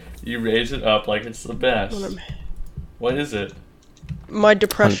happy, you raise it up like it's the best. What is it? My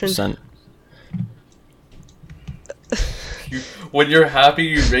depression. 100%. When you're happy,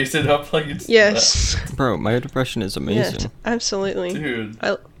 you raise it up like it's Yes. Bro, my depression is Yeah, amazing. absolutely. the best. Dude.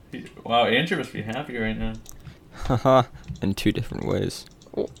 I- Wow, Andrew must be happy right now. Haha. In 2 different ways.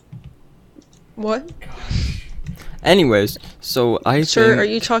 What? Anyways, so I Sir, think are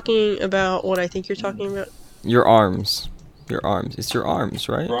you talking about what I think you're talking about? your arms. Your arms. It's your arms,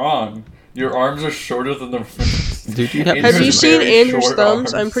 right? Wrong. Your arms are shorter than the rest. Dude, you have Andrew Have you has seen very Andrew's short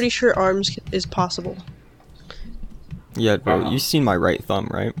thumbs? I'm arms. pretty sure arms is possible. Yeah, bro, Wow. you've seen my right thumb,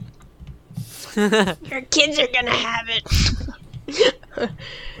 right? Your kids are gonna have it.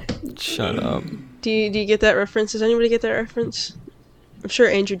 Shut up. Do you get that reference? Does anybody get that reference? I'm sure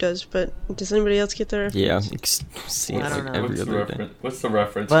Andrew does, but does anybody else get the reference? Yeah, see it I don't like know. every What's the other day. reference? What's the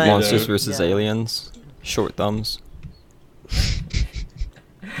reference? But- Monsters Vito? vs. Yeah. Aliens. Short thumbs.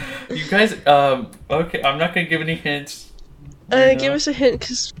 You guys, okay, I'm not gonna give any hints. Give us a hint,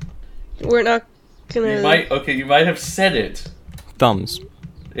 because we're not gonna... You might have said it. Thumbs.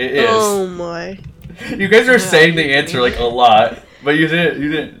 It is. Oh my. You guys are Yeah, saying the you answer did. like a lot, but you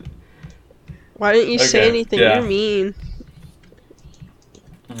didn't. Why didn't you say Okay, anything? yeah. You're mean.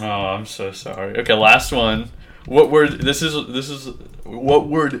 Oh, I'm so sorry. Okay, last one. What word? This is what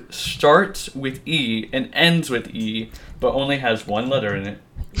word starts with E and ends with E, but only has one letter in it.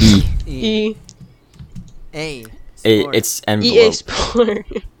 E. E. A. A. Sport. It's EA envelope. Sport.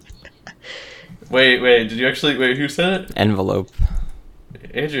 Wait. Did you actually wait? Who said it? Envelope.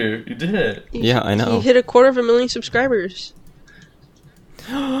 Andrew, you did it. Yeah, I know. He hit 250,000 subscribers.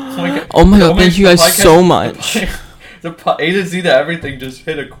 Oh my god! Oh my god, Oh thank you the guys podcast- so much. A to Z to everything just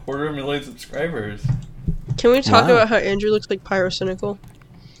hit 250,000 subscribers. Can we talk Wow. about how Andrew looks like Pyrocynical?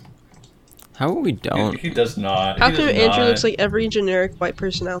 How about we don't? He does not. How He come does Andrew not. looks like every generic white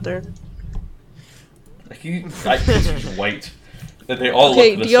person out there? He's white. That they all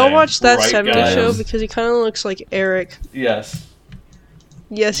Okay, look the do y'all same. watch That Right, 70 guys? Show? Because he kind of looks like Eric. Yes.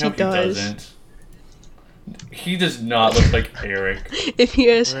 Yes, No, he does. doesn't. He does not look like Eric. If he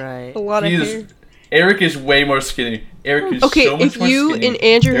has Right. a lot of He hair. is. Eric is way more skinny. Eric is Okay, so much if more you skinny. and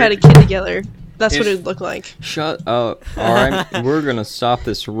Andrew had a Eric- kid together, that's what His- it would look like. Shut up. Alright, we're gonna stop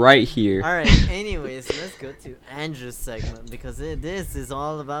this right here. Alright, anyways, let's go to Andrew's segment because this is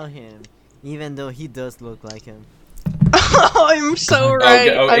all about him. Even though he does look like him. Oh, I'm so right.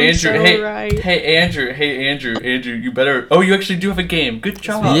 Okay, oh, I'm Andrew, so hey, right. hey, Andrew, you better. Oh, you actually do have a game. Good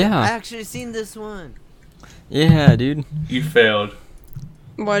job. I Yeah. actually seen this one. Yeah, dude. You failed.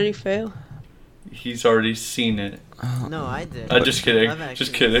 Why did he fail? He's already seen it. No, I did. Just kidding. I've actually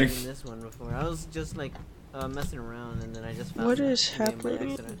Just kidding. seen this one before. I was just like messing around and then I just found What that is game by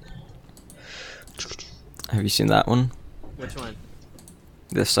happening? accident. Have you seen that one? Which one?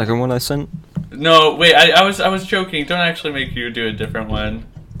 The second one I sent? No, wait. I was joking. Don't actually make you do a different one.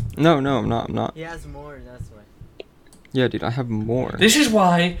 No, I'm not. He has more, that's why. Yeah, dude, I have more. This is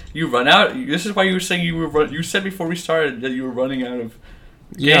why you run out. This is why you were saying you said before we started that you were running out of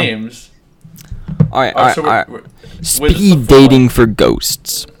Yeah. games. Alright, So alright. what's the Speed full dating one? for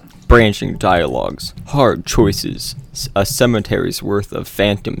ghosts. Branching dialogues. Hard choices. A cemetery's worth of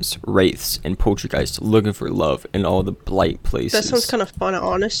phantoms, wraiths, and poltergeists looking for love in all the blight places. That sounds kind of fun,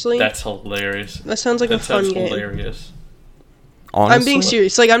 honestly. That's hilarious. That sounds like a That sounds fun game. hilarious. Honestly, I'm being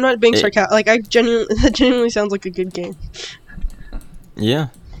serious. Like, I'm not being It- sarcastic. Like, that genuinely sounds like a good game. Yeah.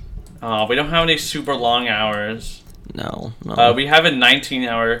 Oh, we don't have any super long hours. No. We have a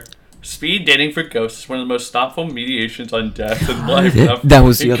 19-hour speed dating for ghosts. One of the most thoughtful mediations on death and life. That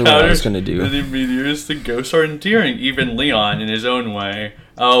was the other one I was gonna do. The meteors, the ghosts are endearing. Even Leon, in his own way.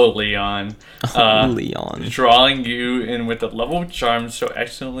 Oh, Leon. Leon. Drawing you in with a level of charm so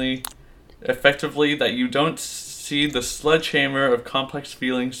excellently, effectively that you don't see the sledgehammer of complex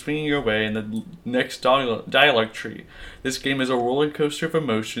feelings swinging your way in the next dialogue tree. This game is a roller coaster of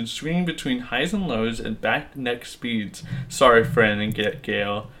emotions, swinging between highs and lows and back neck speeds. Sorry, Fran and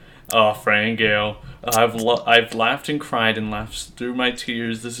Gale. Oh, Fran and Gale. I've laughed and cried and laughed through my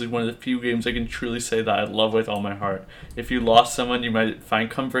tears. This is one of the few games I can truly say that I love with all my heart. If you lost someone, you might find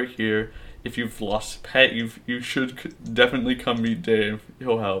comfort here. If you've lost a pet, you should definitely come meet Dave.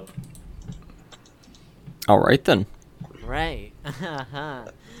 He'll help. Alright then. Right.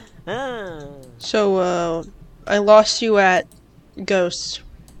 Ah. So, I lost you at Ghosts.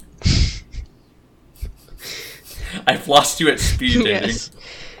 I've lost you at speed dating. Yes.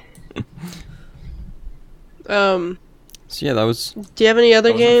 So yeah, that was. Do you have any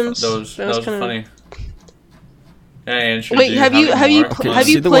other That games? was kinda- funny. Yeah, Andrew, Wait, do have any you- have you more? pl- Okay, have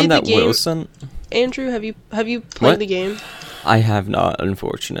see you the played one the that game? Will sent? Andrew, have you played What? the game? I have not,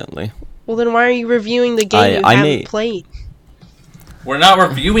 unfortunately. Well, then why are you reviewing the game you I haven't may- played? We're not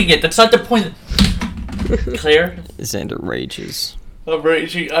reviewing it. That's not the point. Claire, Xander rages. I'm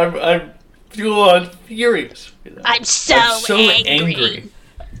raging. I'm full on furious. I'm so angry.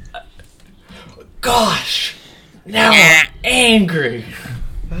 Gosh, now I'm angry.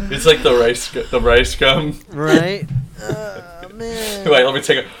 It's like the rice gum. Right? Man. Wait, let me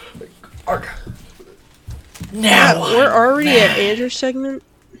take a. Arg. Now We're I'm already at mad. Andrew's segment.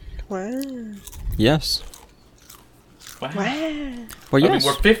 Wow. Yes. Wow. Wow. Well, I yes.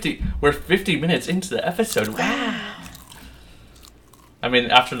 mean, we're 50 minutes into the episode. Wow. I mean,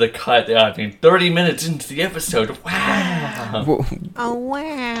 after the cut, 30 minutes into the episode. Wow. Well, Oh,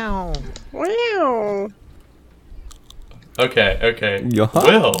 wow. Wow. Okay. Yeah.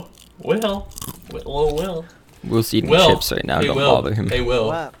 Will. Will's eating Will. chips right now. Hey, Don't Will. bother him. Hey, Will.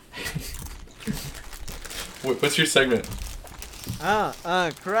 What? What's your segment?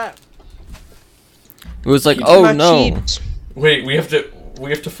 Crap. Will's like, Keep oh My no. cheeks. Wait, we have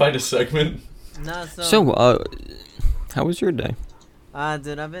to find a segment. Nah, So, how was your day?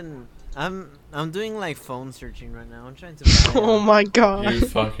 dude, I'm doing like phone searching right now. I'm trying to buy, Oh my god. You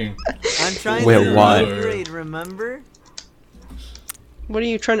fucking. I'm trying Well, to why? upgrade, remember? What are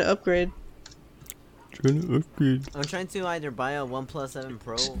you trying to upgrade? I'm trying to either buy a OnePlus 7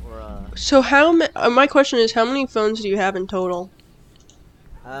 Pro or a So my question is, how many phones do you have in total?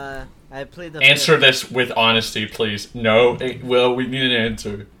 I played the Answer fifth. this with honesty, please. No, Will, we need an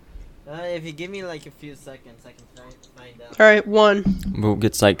answer. If you give me like a few seconds, I can find out. All right, 1. Will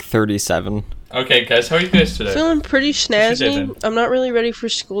gets like 37. Okay, guys, how are you guys today? Feeling pretty What's your day snazzy. I'm not really ready for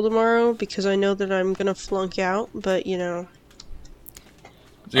school tomorrow because I know that I'm gonna flunk out. But you know,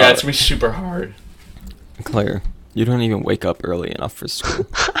 Yeah, it's gonna be super hard. Claire, you don't even wake up early enough for school.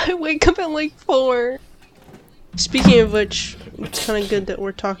 I wake up at like 4. Speaking of which, it's kind of good that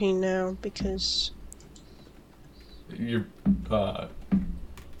we're talking now because You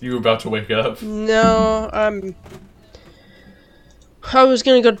were about to wake up. no, I was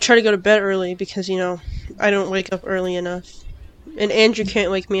gonna try to go to bed early because you know I don't wake up early enough, and Andrew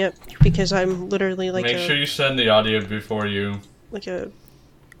can't wake me up because I'm literally like Make sure you send the audio before you. a.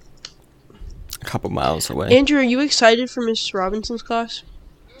 A couple miles away. Andrew, are you excited for Miss Robinson's class?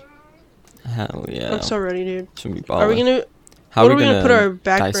 Hell yeah. I'm so ready, dude. It's gonna be Are we baller. gonna? How what are are we gonna put our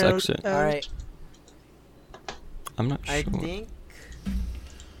background? dissect it? as? Alright, I'm not sure. I think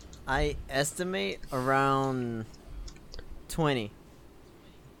I estimate around 20.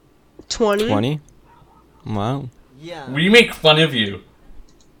 20. 20? Wow. Yeah. We make fun of you.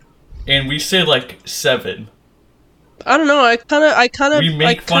 And we say like 7. I don't know. I kind of. We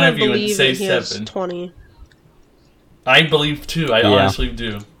make fun of you and say he has 7. 20. I believe too, I Yeah. honestly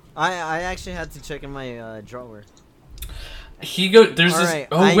do. I actually had to check in my drawer. There's Alright,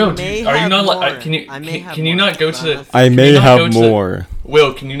 this. I Oh, Will, may are you have not? more. Can you? I may have Can you more, not go but to I'm the? not I Can may you not have go to- more.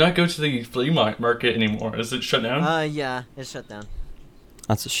 Will, can you not go to the flea market anymore? Is it shut down? Yeah, it's shut down.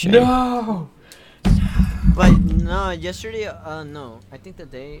 That's a shame. No. But no, yesterday. No, I think the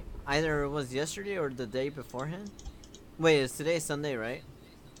day either it was yesterday or the day beforehand. Wait, is today Sunday, right?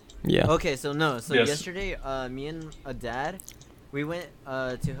 Yeah. Okay, so no, so Yes. yesterday, me and a dad, we went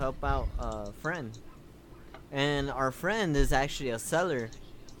to help out a friend, and our friend is actually a seller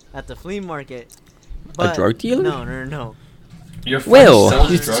at the flea market. But drug dealer? No. Your friend Will,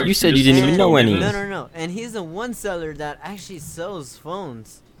 sells you- drugs, you said you just didn't even told know me any. this. No. And he's the one seller that actually sells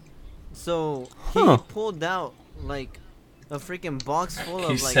phones. So Huh. he pulled out like a freaking box full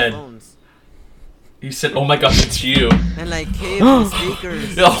He of like said- phones He said, "Oh my gosh, it's you!" and like cable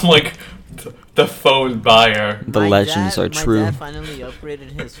speakers. I'm like, the phone buyer. The My legends dad- are true. My dad finally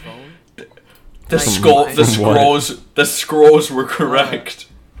upgraded his phone. The Like, the scrolls were correct.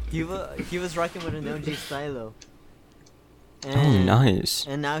 He was rocking with an LG Stylo. Oh, And, nice.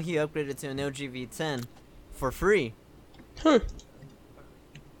 And now he upgraded to an LG V10 for free. Huh.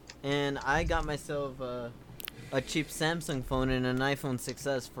 And I got myself a cheap Samsung phone and an iPhone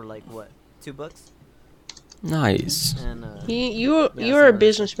 6s for like what, $2? Nice. And You are Yeah, a so-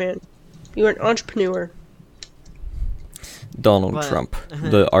 businessman. You are an entrepreneur. Donald But- Trump,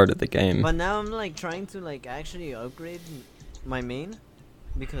 the art of the game. but now I'm like trying to like actually upgrade my main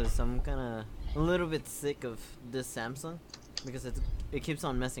because I'm kind of a little bit sick of this Samsung because it keeps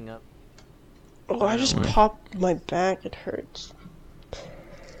on messing up. Oh, I just Right. popped my back. It hurts.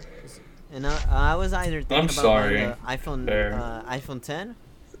 And I was either thinking about sorry. buying the iPhone Fair. iPhone 10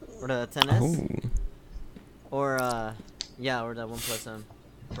 or the 10s Oh. or or the OnePlus 7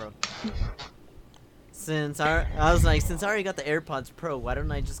 Pro. Since I was like, since I already got the AirPods Pro, why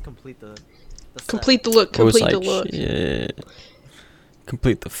don't I just complete the set? Complete the look. I was Complete the like, look. shit.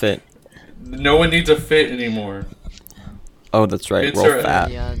 Complete the fit. No one needs a fit anymore. Oh, that's right. It's Real alright.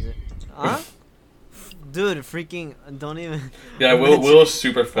 fat. Yeah, huh? Dude, freaking don't even. Yeah, Will is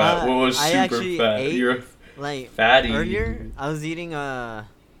super fat. Will is I super actually fat. ate, You're a like fatty. earlier. I was eating a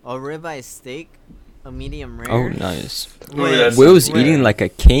ribeye steak, a medium rare. Oh, nice. Ooh, that's- Will's with- eating like a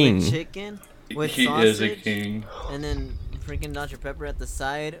with king. chicken, with he sausage, is a king. and then freaking Dr Pepper at the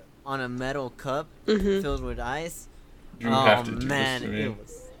side on a metal cup Mhm. filled with ice. You Oh have to do man, this to me. it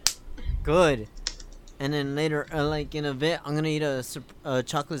was good. And then later, like in a bit, I'm gonna eat a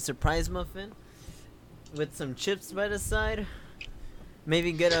chocolate surprise muffin with some chips by the side.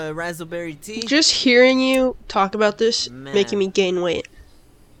 Maybe get a raspberry tea. Just hearing you talk about this Man. making me gain weight.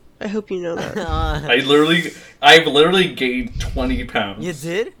 I hope you know that. I've literally gained 20 pounds. You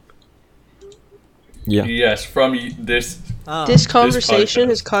did? Yeah. Yes, from this. Oh. This conversation podcast.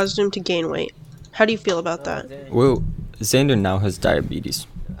 has caused him to gain weight. How do you feel about that? Dang. Well, Xander now has diabetes.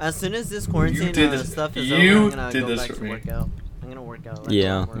 As soon as this quarantine did this- stuff is you over, I'm gonna did go this back for to me. work out. I'm gonna work out. Like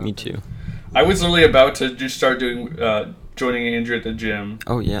Yeah, more me often. too. I was literally about to just start doing joining Andrew at the gym.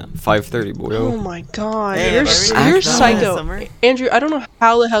 Oh yeah, 5:30, boy. Oh my god, Hey, you're, have I you're already done psycho. summer? Andrew, I don't know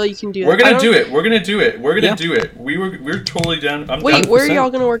how the hell you can do that. We're I gonna don't- do it. We're gonna do it. We're gonna Yeah. do it. We're totally down. I'm Wait, down. where are 100%. y'all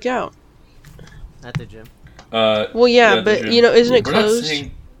gonna work out? At the gym. Well, yeah, the but gym. you know, isn't it We're not closed?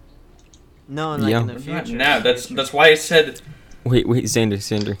 saying- No, like Yeah. in the not future. now. That's why I said. Wait,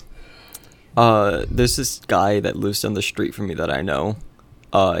 Xander. There's this guy that lives down the street from me that I know.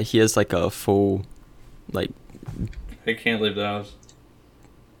 He has like a full, like, I can't leave the house.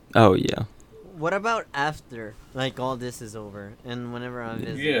 oh yeah. What about after, like, all this is over, and whenever I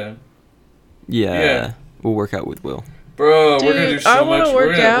visit? Yeah, Yeah. Yeah. We'll work out with Will. bro. We're gonna do Dude, so I wanna much. work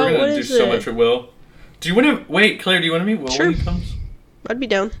We're gonna, out. we're gonna What do is so it? much with Will. Do you want to wait, Claire? Do you want to meet Will Sure. when he comes? I'd be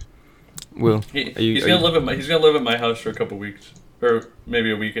down. Will, He's gonna live at my house for a couple weeks, or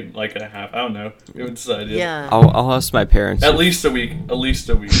maybe a week and like a half. I don't know. We haven't decided yet. Yeah. I'll ask my parents. At if- least a week. At least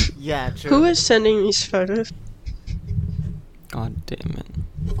a week. Yeah, true. Who is sending these photos? God damn it.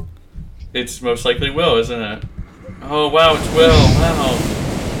 It's most likely Will, isn't it? Oh wow, it's Will. Wow.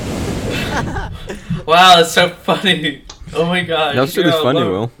 Wow, that's so funny. Oh my god. That was really yeah, funny, wow.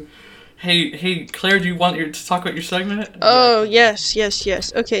 Will. Hey, Claire, do you want to talk about your segment? Oh, yes.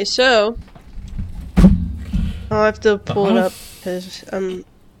 Okay, so I'll have to pull it Uh-huh. up because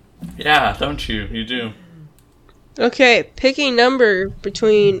Yeah, don't you? You do. okay. Pick a number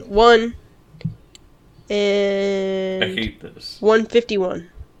between 1 I and hate this. 151.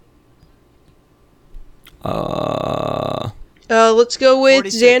 Uh, Let's go with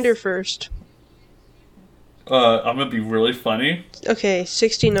 46. Xander first. I'm gonna be really funny. Okay,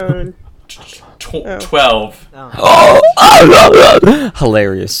 69. Oh. 12. Oh.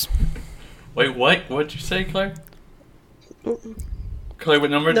 hilarious. Wait, what? What'd you say, Claire? Claire, what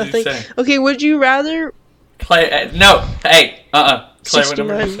number did Nothing. you say? Okay, would you rather Claire, no. Hey, Claire, what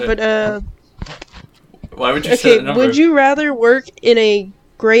number did you 69? say? But Why would you say okay, that number? would you rather work in a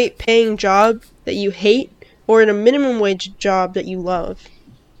great paying job that you hate or in a minimum wage job that you love?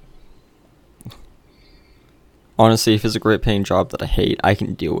 Honestly, if it's a great paying job that I hate, I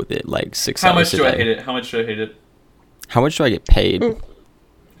can deal with it like 6 How hours much a do I day. hate it? How much do I hate it? How much do I get paid?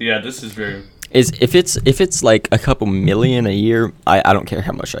 Yeah, this is very. If it's like a couple million a year, I don't care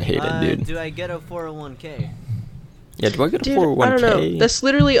how much I hate it, dude. Do I get a 401k? Yeah, do I get a Dude, 401k? I don't know. That's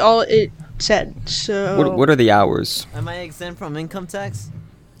literally all it said. So What are the hours? Am I exempt from income tax?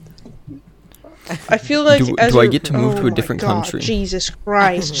 I feel like Do as I a- get to move oh to a my different God, country? Jesus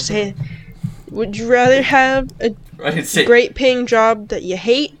Christ! Would you rather have a Right, say, great paying job that you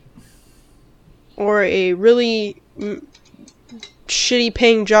hate, or a really shitty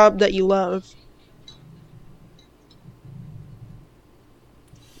paying job that you love?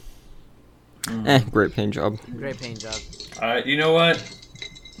 Great paying job. Great paying job. You know what?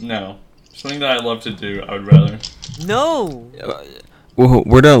 No. Something that I love to do, I would rather. No! Well,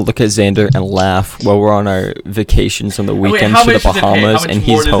 we're gonna look at Xander and laugh while we're on our vacations on the Wait, weekends how to the much does it pay? How Bahamas, much and more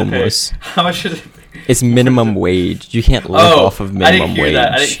he's does it pay? homeless. How much should it pay? It's minimum wage. You can't live off of I minimum didn't hear wage.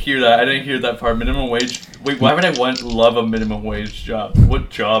 that. I didn't hear that part. Minimum wage. Wait, why would I love a minimum wage job? What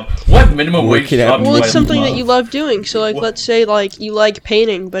job? What minimum wage Working at job? Well, do it's I something that love? you love doing. So, like, What? let's say, like, you like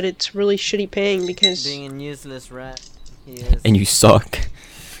painting, but it's really shitty paying because Being a useless rat. He is. And you suck.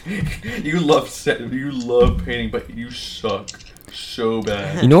 You love painting, but you suck so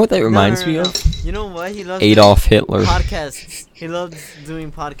bad. You know what that reminds No. me of? You know what? He loves Adolf Hitler. doing podcasts. He loves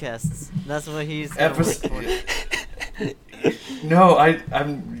doing podcasts. That's what he's gonna work for.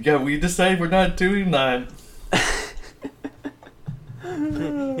 No, we decided we're not doing that.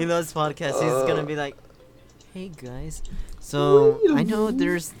 He loves podcasts. He's gonna be like, "Hey guys, so I know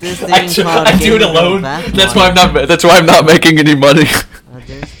there's this thing called I do it Gaming alone. Bath That's Water. why I'm not making any money.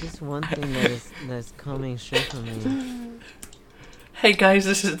 There's this one thing that's coming straight from me. Hey guys,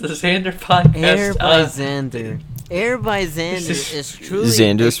 this is the Xander podcast. Air by Xander. Air by Xander This is truly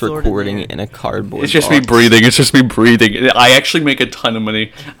Xander's extraordinary. recording in a cardboard It's just me box. breathing. It's just me breathing. I actually make a ton of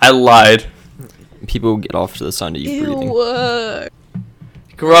money. I lied. People get off to the sound of you breathing. ew.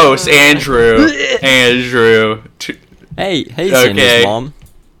 Gross, Andrew. Andrew. Hey, Okay. Xander's mom.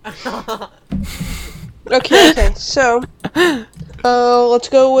 Okay. So, let's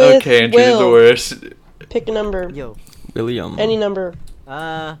go with Okay, Andrew, you're the Will. worst. Pick a number, Yo, William. any number.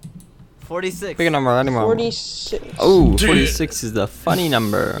 46. Pick a number, animal. 46. Oh, Dude. 46 is the funny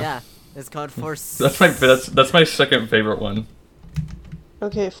number. Yeah, it's called 46. That's my second favorite one.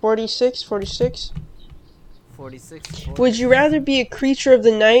 Okay, 46. 46. Would you rather be a creature of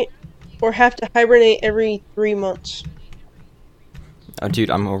the night or have to hibernate every 3 months? Oh, dude,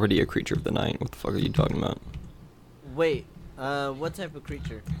 I'm already a creature of the night. What the fuck are you talking about? Wait, what type of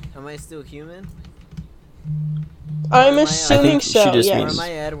creature? Am I still human? I'm I assuming think she so, just Or yes. means- am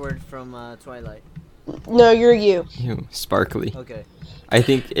I Edward from Twilight? No, you're you. Ew, sparkly. Okay. I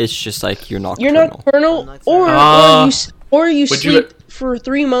think it's just like you're nocturnal. You're nocturnal, I'm or you would you- sleep for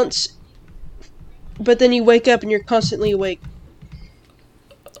 3 months, but then you wake up and you're constantly awake.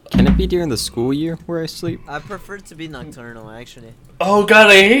 Can it be during the school year where I sleep? I prefer to be nocturnal, actually. Oh god,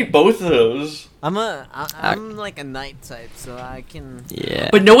 I hate both of those. I'm like a night type, so I can. Yeah.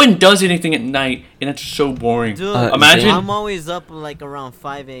 But no one does anything at night, and it's so boring. Dude, Imagine- I'm always up like around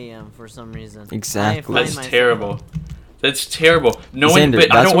 5 a.m. for some reason. I Exactly. find That's myself terrible. up. That's terrible. No one. Xander,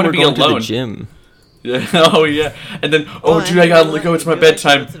 But I that's don't when want to we're be going alone. to the gym. Yeah. Oh yeah. And then, oh and dude, I you gotta like- go. It's my you like to go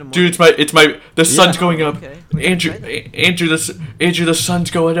bedtime. to the Dude, it's my. The sun's going up. Okay. We can Andrew, try that. Andrew, the sun's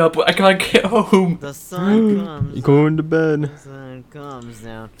going up. I gotta get home. The sun comes. You're going to The bed. sun comes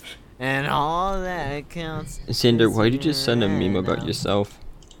down, and all that counts. Xander, is why'd you just send a meme right about now. yourself?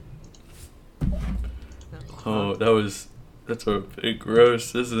 Oh, that's a bit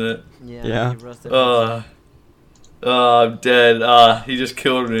gross, isn't it? Yeah. Yeah. he roasted himself. I'm dead. He just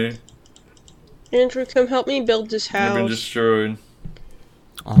killed me. Andrew, come help me build this I've been house. destroyed.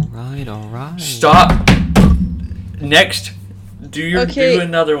 Alright, alright. Stop. Next, Okay. do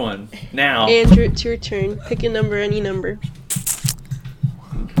another one now. Andrew, it's your turn. Pick a number, any number.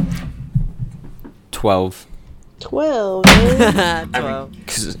 12. 12. eh? 12.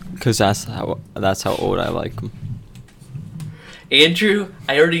 Cause that's how old I like them. Andrew,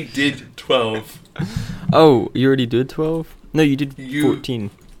 I already did 12. Oh, you already did 12? No, you did You- 14.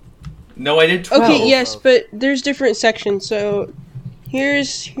 No, I did 12. Okay, yes, but there's different sections, so here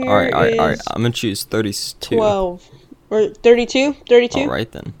Alright, alright. is I'm gonna choose 32. 12. Or 32? 32?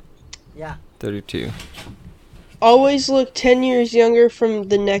 Alright then. Yeah. 32. Always look 10 years younger from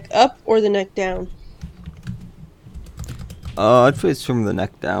the neck up or the neck down. I'd place from the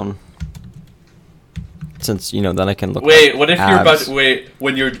neck down. Since, then I can look Wait, like what if you're about abs. to wait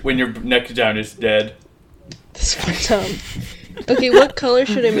when your neck down is dead? That's fucked up. Okay, what color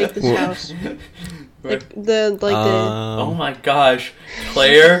should I make this Well- house? Right. Oh my gosh,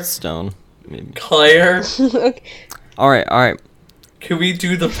 Claire, Stone. Maybe. Claire, Okay. Alright. can we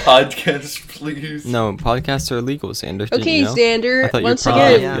do the podcast, please? No, podcasts are illegal, Xander. Did Okay, you know? I Xander, thought you were once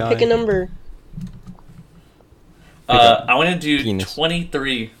probably again, FBI. pick a number. I want to do Penis.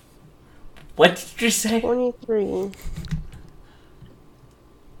 23. What did you say? 23.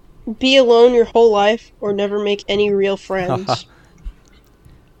 Be alone your whole life or never make any real friends.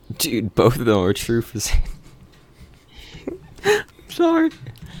 Dude, both of them are true for Xander. Sorry.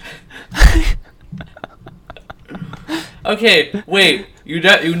 Okay, wait. You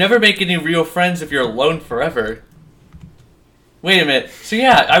never make any real friends if you're alone forever. Wait a minute. So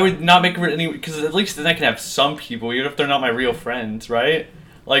yeah, I would not make any because at least then I can have some people, even if they're not my real friends, right?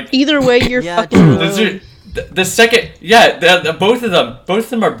 Like Either way, you're Yeah, fucking true. alone. the second, yeah, both of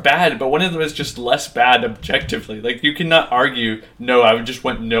them are bad, but one of them is just less bad objectively. Like you cannot argue. No, I would just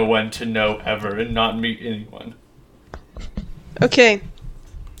want no one to know ever and not meet anyone. Okay.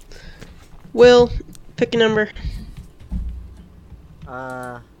 Will, pick a number.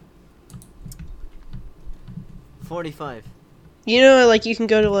 45. You know, like, you can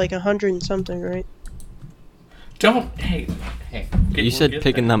go to, like, 100 and something, right? Don't hey. You we'll said get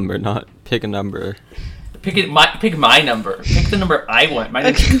pick a there. number, not pick a number. Pick my number. Pick the number I want. My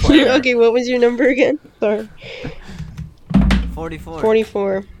name's Okay, Claire. okay, what was your number again? Sorry. 44.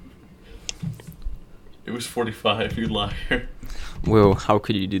 44. It was 45. You liar. Will, how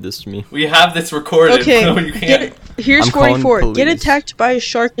could you do this to me? We have this recorded. Okay, No, you can't. here's I'm calling 44. Get police. attacked by a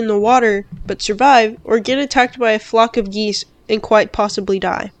shark in the water, but survive, or get attacked by a flock of geese and quite possibly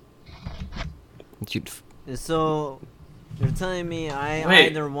die. Dude, So, you're telling me I Wait.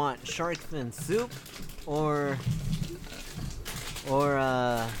 either want shark fin soup or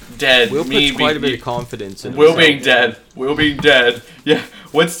Dead. Will Me puts quite a being- bit of confidence in Will himself. being dead. Will being dead. Yeah.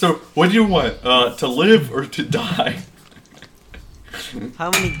 What do you want? To live or to die?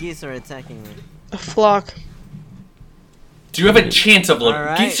 how many geese are attacking me? A flock. Do you have a chance of living?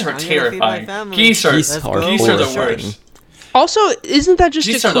 Alright, Geese are I'm gonna feed my terrifying. family. Geese are Geese Let's are go. geese are the horrifying. worst. Also, isn't that just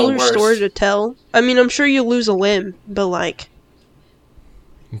Geese a are the cooler worst. story to tell? I mean, I'm sure you lose a limb, but like,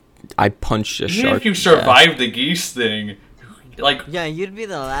 I punched a Even shark. if you to death. survive the geese thing, like Yeah, you'd be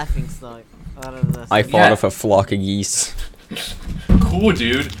the laughing stock out of the. I fought Yeah. with a flock of geese. cool,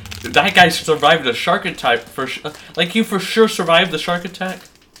 dude. That guy survived a shark attack like you for sure survived the shark attack.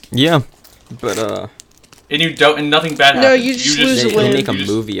 Yeah, but And you don't, and nothing bad No, happens. you just lose they, a they limb. make a you just-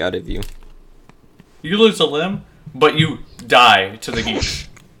 movie out of you. You lose a limb, but you die to the geese.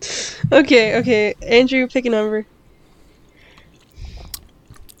 Okay. Andrew, pick a number.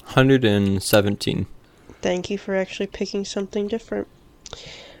 117. Thank you for actually picking something different.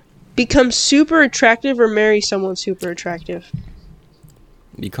 Become super attractive or marry someone super attractive?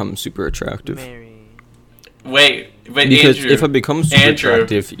 Become super attractive. Mary. Wait, Because Andrew. if I become super Andrew,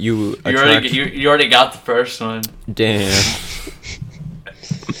 attractive, you you attract. you already got the first one. Damn.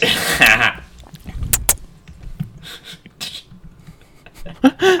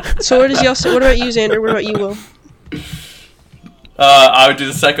 So what does y'all say? What about you, Xander? What about you, Will? I would do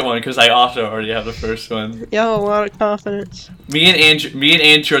the second one because I also already have the first one. Y'all have a lot of confidence. Me and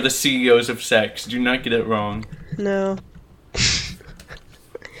Andrew are the CEOs of sex. Do not get it wrong. No.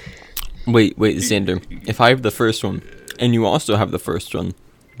 Wait, Xander. If I have the first one, and you also have the first one,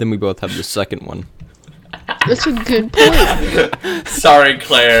 then we both have the second one. That's a good point. Sorry,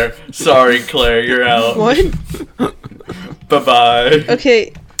 Claire. You're out. What? Bye bye.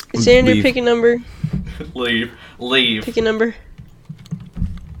 Okay, Xander, Leave. pick a number. Leave. Pick a number.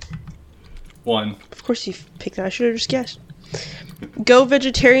 1. Of course you picked that. I should have just guessed. Go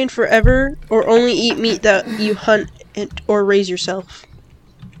vegetarian forever, or only eat meat that you hunt or raise yourself.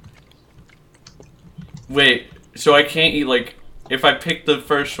 Wait. So I can't eat like if I pick the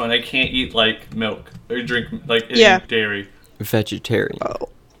first one, I can't eat like milk or drink like any Yeah. dairy. Vegetarian. Oh.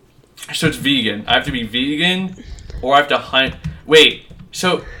 So it's vegan. I have to be vegan, or I have to hunt. Wait.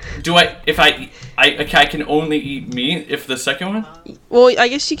 So do I? If I can only eat meat. If the second one. Well, I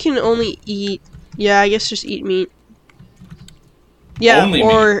guess you can only eat. Yeah, I guess just eat meat. Yeah, Only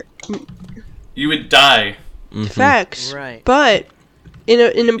or You would die. Mhm. facts. Right. But in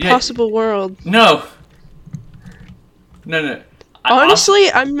an impossible world. No. No.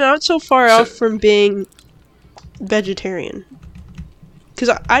 Honestly, I'm not so far So- off from being vegetarian.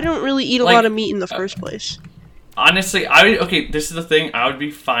 Because I don't really eat a Like, lot of meat in the first place. Honestly, I would. Okay, this is the thing. I would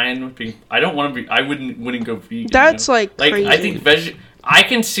be fine with being. I don't want to be. I wouldn't go vegan. That's you know? like crazy. I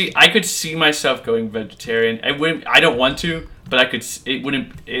think I could see myself going vegetarian. I wouldn't. I don't want to, but I could. It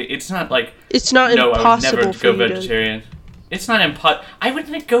wouldn't. It's not like It's not no. I would impossible never for go you to. vegetarian. It's not impossible. I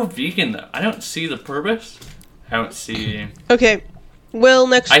wouldn't go vegan though. I don't see the purpose. I don't see. Okay. Will,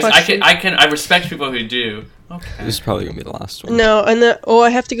 next question. I respect people who do. Okay. This is probably gonna be the last one. No, and then I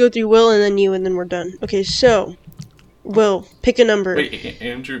have to go through Will and then you and then we're done. Okay, so Will, pick a number. Wait,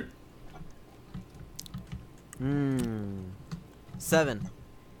 Andrew. 7.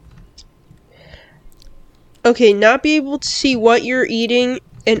 Okay, not be able to see what you're eating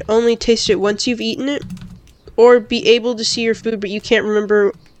and only taste it once you've eaten it, or be able to see your food but you can't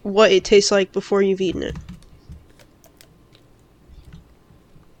remember what it tastes like before you've eaten it.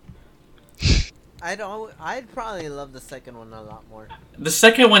 I'd probably love the second one a lot more. The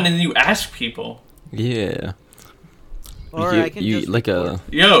second one, and you ask people. Yeah. Or you, I can you just like record.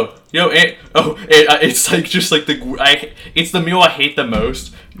 It's like just like it's the meal I hate the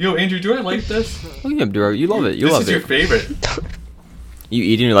most. Yo, Andrew, do I like this? Oh yeah, bro, you love it. You This love is it. your favorite. You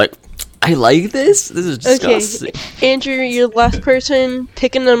eat and you're like, I like this. This is Okay. disgusting. Andrew, you're the last person.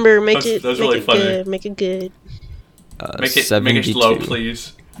 Pick a number. Make That's make really it funny. good. Make it good. Make it 72. low,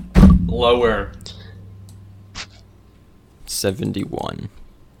 please. Lower. 71.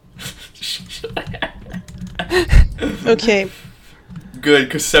 Okay. Good,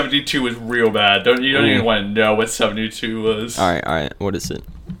 because 72 was real bad. You don't even Ooh. want to know what 72 was. All right. What is it?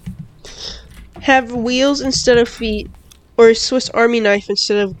 Have wheels instead of feet, or a Swiss Army knife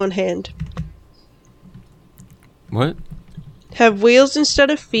instead of one hand. What? Have wheels instead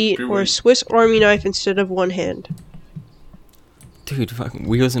of feet, Do or a we- Swiss Army knife instead of one hand. Dude, fucking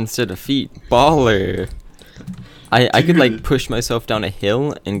wheels instead of feet. Baller. I could like push myself down a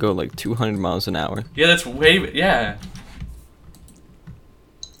hill and go like 200 miles an hour. Yeah, that's yeah.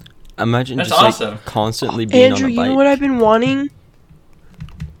 Imagine That's just awesome. like constantly being Andrew, on a you bike. know what I've been wanting?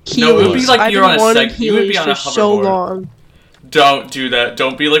 Heelys. No, it would be like I've you're been on a wanting you would be Heelys on a for so hoverboard. long. Don't do that.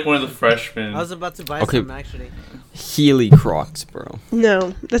 Don't be like one of the freshmen. I was about to buy Okay. some actually. Healy Crocs, bro.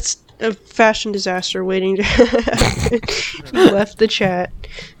 No, that's a fashion disaster waiting to left the chat.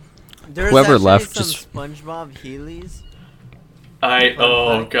 There's Whoever actually left some just- SpongeBob Heelys.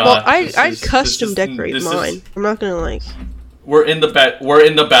 Oh god. Well, This I'd is- custom this is- decorate this is- mine. I'm not gonna like. We're in the bad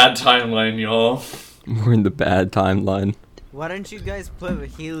timeline, y'all. We're in the bad timeline. Why don't you guys put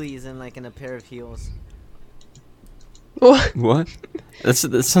Heelys in like in a pair of heels? What? What? That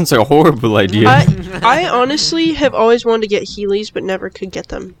sounds like a horrible idea. I honestly have always wanted to get Heelys, but never could get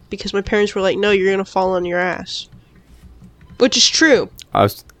them because my parents were like, "No, you're gonna fall on your ass," which is true.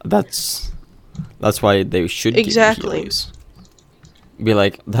 That's why they should Exactly. get Heelys. Be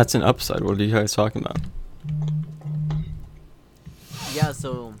like, that's an upside. What are you guys talking about? Yeah,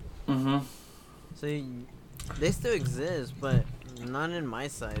 so Mm-hmm. they still exist, but not in my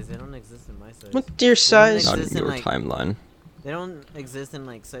size. They don't exist in my size. What's your size? Not Exist in in, your like- timeline. They don't exist in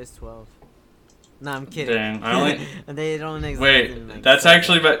like size 12. No, I'm kidding. Dang, I only. They don't exist. Wait, in, like, that's size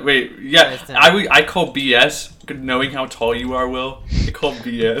actually. Wait, yeah. Size 10. I call BS. Knowing how tall you are, Will. I call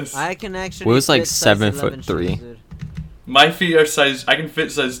BS. I can actually. Will's like fit size 11 7'3". shoes, dude. My feet are size. I can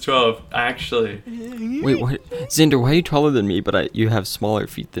fit size 12. Actually, Wait, what? Xander, why are you taller than me, but you have smaller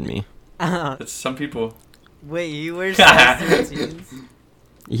feet than me? that's some people. Wait, you wear size 13s?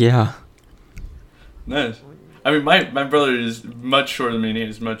 Yeah. Nice. I mean, my brother is much shorter than me, and he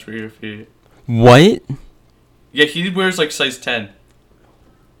has much bigger feet. What? Yeah, he wears like size 10.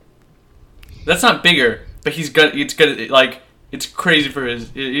 That's not bigger, but he's got. It's good. Like it's crazy for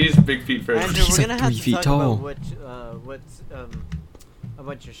his. He's big feet for his. Andrew, He's we're like gonna have 3 to feet talk tall. about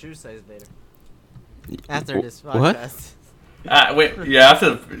about your shoe size later. After this What? podcast. Wait. Yeah.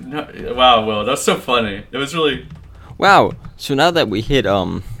 After. No, wow, Will, that's so funny. It was really. Wow. So now that we hit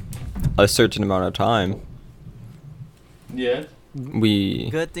a certain amount of time, Yeah. we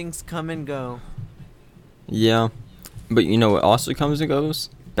Good things come and go. yeah. But you know what also comes and goes?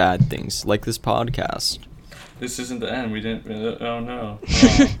 Bad things, like this podcast. This isn't the end. We didn't. Oh no.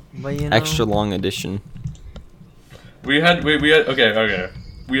 Oh. But you know, Extra long edition. we had. Okay.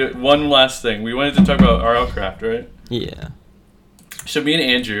 We had one last thing. We wanted to talk about RLCraft, right? Yeah. So me and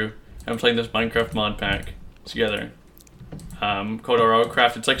Andrew have been playing this Minecraft mod pack together. Called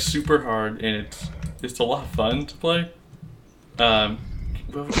RLCraft. It's like super hard and it's a lot of fun to play. Well,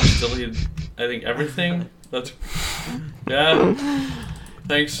 we deleted I think everything. That's yeah.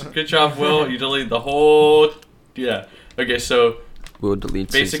 Thanks. Good job, Will. You deleted the whole yeah. Okay, so We'll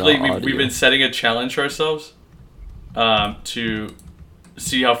delete basically his, we've been setting a challenge for ourselves to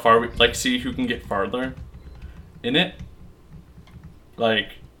see how far we see who can get farther in it.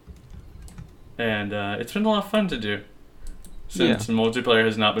 And it's been a lot of fun to do since multiplayer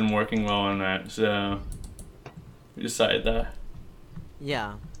has not been working well on that, so we decided that.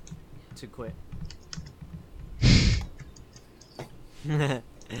 yeah, to quit.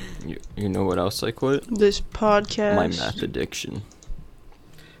 You know what else I quit? This podcast. My math addiction.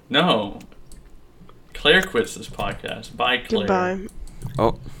 No, Claire quits this podcast. Bye, Claire. Goodbye.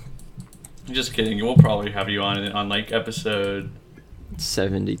 Oh, Just kidding. We'll probably have you on like episode.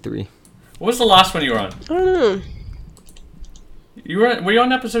 73. What was the last one you were on? I don't know. Were you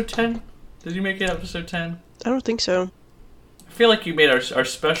on episode 10? Did you make it episode 10? I don't think so. I feel like you made our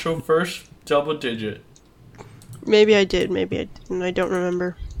special first double digit. Maybe I did. Maybe I didn't. I don't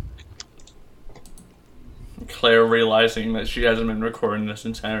remember. Claire realizing that she hasn't been recording this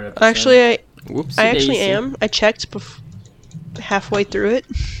entire episode. Actually, I Whoops. actually am. I checked halfway through it.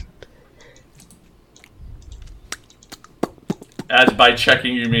 As by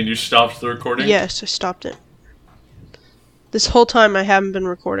checking, you mean you stopped the recording? Yes, I stopped it. This whole time I haven't been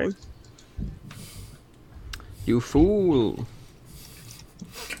recording. You fool.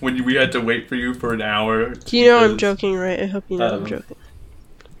 When we had to wait for you for an hour. You know I'm because- joking, right? I hope you know I'm Um, joking.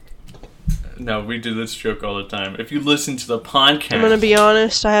 No, we do this joke all the time. If you listen to the podcast. I'm gonna be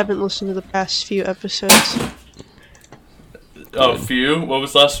honest, I haven't listened to the past few episodes. Oh, few? What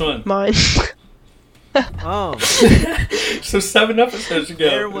was the last one? Mine. Oh, So 7 episodes ago.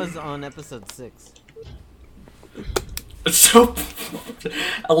 Claire was on episode 6. So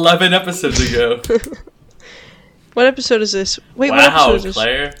 11 episodes ago. What episode is this? Wait, what Wow, episode is this?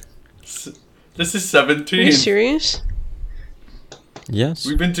 Claire. This is Are 17. you serious? Yes.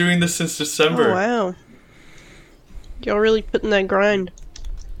 We've been doing this since December. Oh wow. Y'all really putting that grind.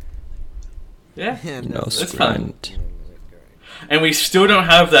 Yeah. No, It's grind. And we still don't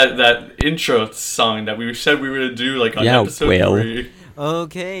have that intro song that we said we were gonna do like on Yeah, episode well. 3.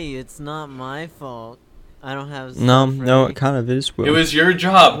 Okay, it's not my fault. I don't have. No, stuff no, ready. it kind of is. Will. It was your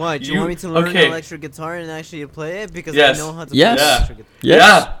job. What? You want me to learn okay. electric guitar and actually play it because Yes. I know how to Yes. play Yeah. electric guitar. Yes.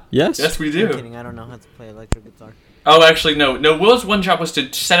 Yeah. Yes. Yes, we I'm do. kidding. I don't know how to play electric guitar. Oh, actually, no. No, Will's one job was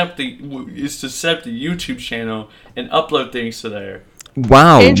to set up the YouTube channel and upload things to there.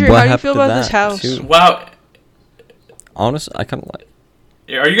 Wow. Andrew, what how do you happened feel to about this that, house? too? Wow. Honestly, I kind of like.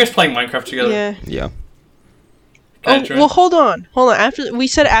 Are you guys playing Minecraft together? Yeah. Yeah. Can I Oh join? well, hold on. After we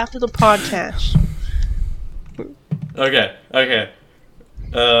said after the podcast. Okay.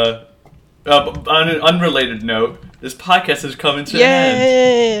 On an unrelated note, This podcast is coming to an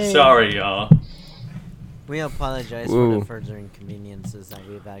Yay! end. Sorry, y'all. We apologize for Woo. the further inconveniences that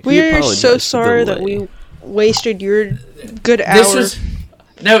we've actually. We're apologize so for the sorry that delay. we wasted your good hour. This was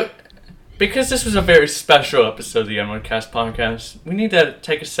no, because this was a very special episode of the Unwordcast podcast. We need to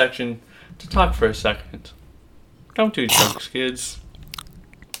take a section to talk for a second. Don't do jokes, kids.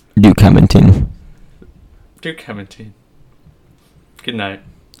 Do commenting. Do commenting. Good night.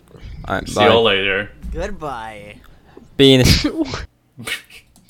 Alright, See y'all bye. later. Goodbye. Penis.